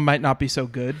Some of them might not be so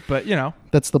good, but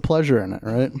That's the pleasure in it,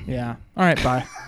 right? Yeah. All right, bye.